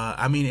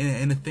 I mean,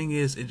 and the thing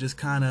is, it just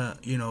kind of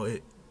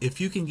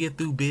if you can get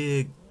through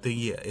Big, then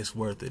yeah, it's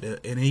worth it.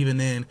 And even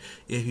then,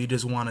 if you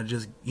just want to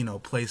just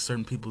play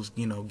certain people's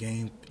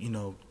game,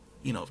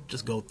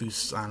 just go through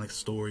Sonic's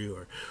story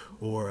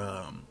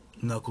or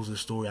Knuckles'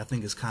 story, I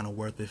think it's kind of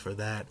worth it for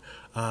that.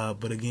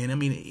 But again, I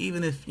mean,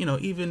 even if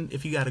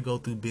you got to go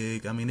through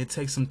Big, I mean, it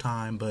takes some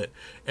time, but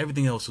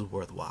everything else is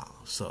worthwhile.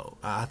 So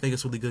I think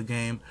it's a really good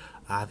game.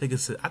 I think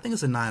it's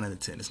a 9 out of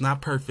 10. It's not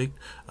perfect.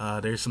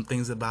 There's some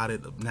things about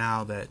it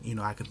now that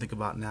I can think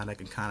about now that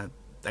can kind of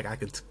I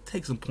can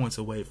take some points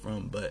away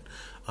from, but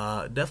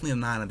definitely a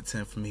 9 out of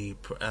 10 for me.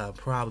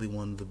 Probably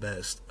one of the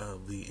best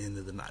of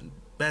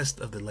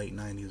the late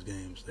 90s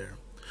games there.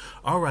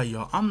 Alright,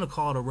 y'all, I'm going to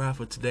call it a wrap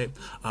for today.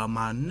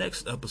 My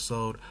next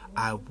episode,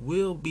 I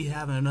will be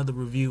having another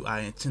review.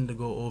 I intend to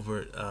go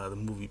over the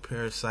movie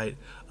Parasite,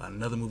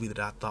 another movie that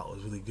I thought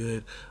was really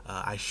good.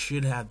 I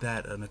should have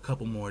that in a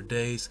couple more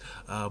days,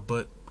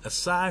 but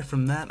aside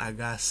from that, I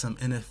got some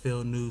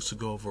NFL news to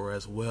go over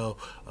as well.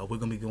 We're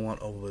going to be going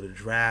over the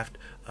draft,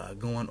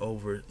 going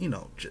over,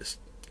 just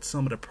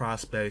some of the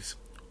prospects,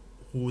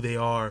 who they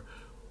are,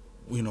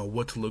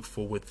 what to look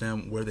for with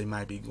them, where they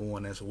might be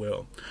going as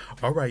well.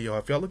 All right, y'all.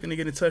 If y'all looking to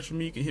get in touch with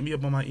me, you can hit me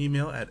up on my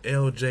email at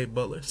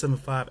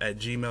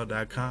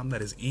ljbutler75@gmail.com.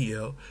 That is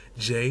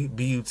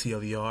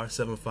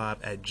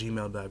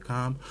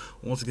ELJBUTLER75@gmail.com.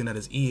 Once again, that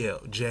is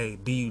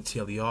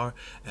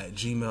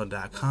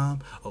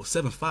ELJBUTLER@gmail.com.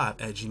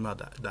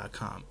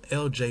 75@gmail.com.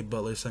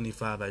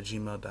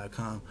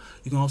 ljbutler75@gmail.com.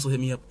 You can also hit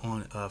me up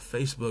on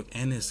Facebook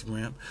and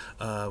Instagram.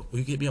 You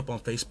can hit me up on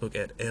Facebook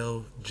at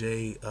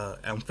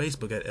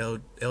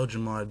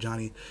Jamar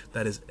Johnny.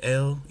 That is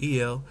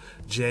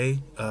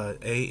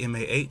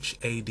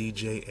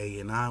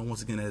LELJAMAHADJANI.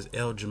 Once again, that is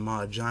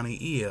Jamar Johnny,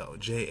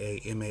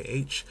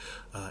 ELJAMAHADJANI.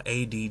 On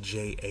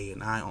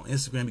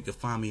Instagram, you can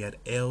find me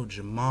at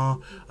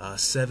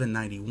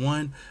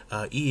LJamar791,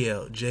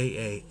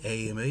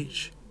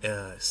 ELJAMH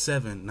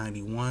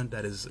 791.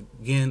 That is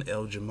again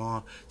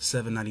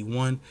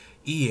LJamar791,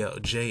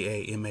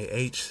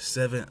 ELJAMAH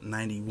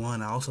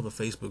 791. I also have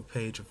a Facebook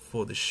page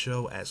for the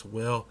show as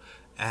well,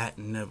 at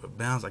Never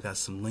Bounce. I got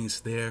some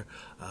links there.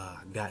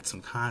 Got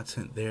some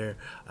content there,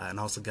 and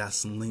also got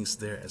some links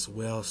there as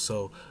well.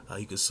 So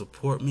you can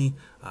support me,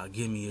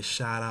 give me a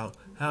shout out,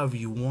 however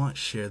you want.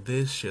 Share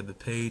this, share the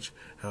page,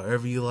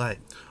 however you like.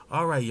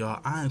 All right,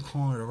 y'all. I am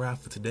calling it a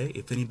wrap for today.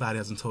 If anybody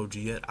hasn't told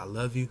you yet, I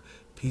love you.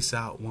 Peace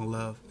out, one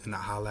love, and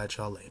I'll holla at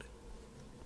y'all later.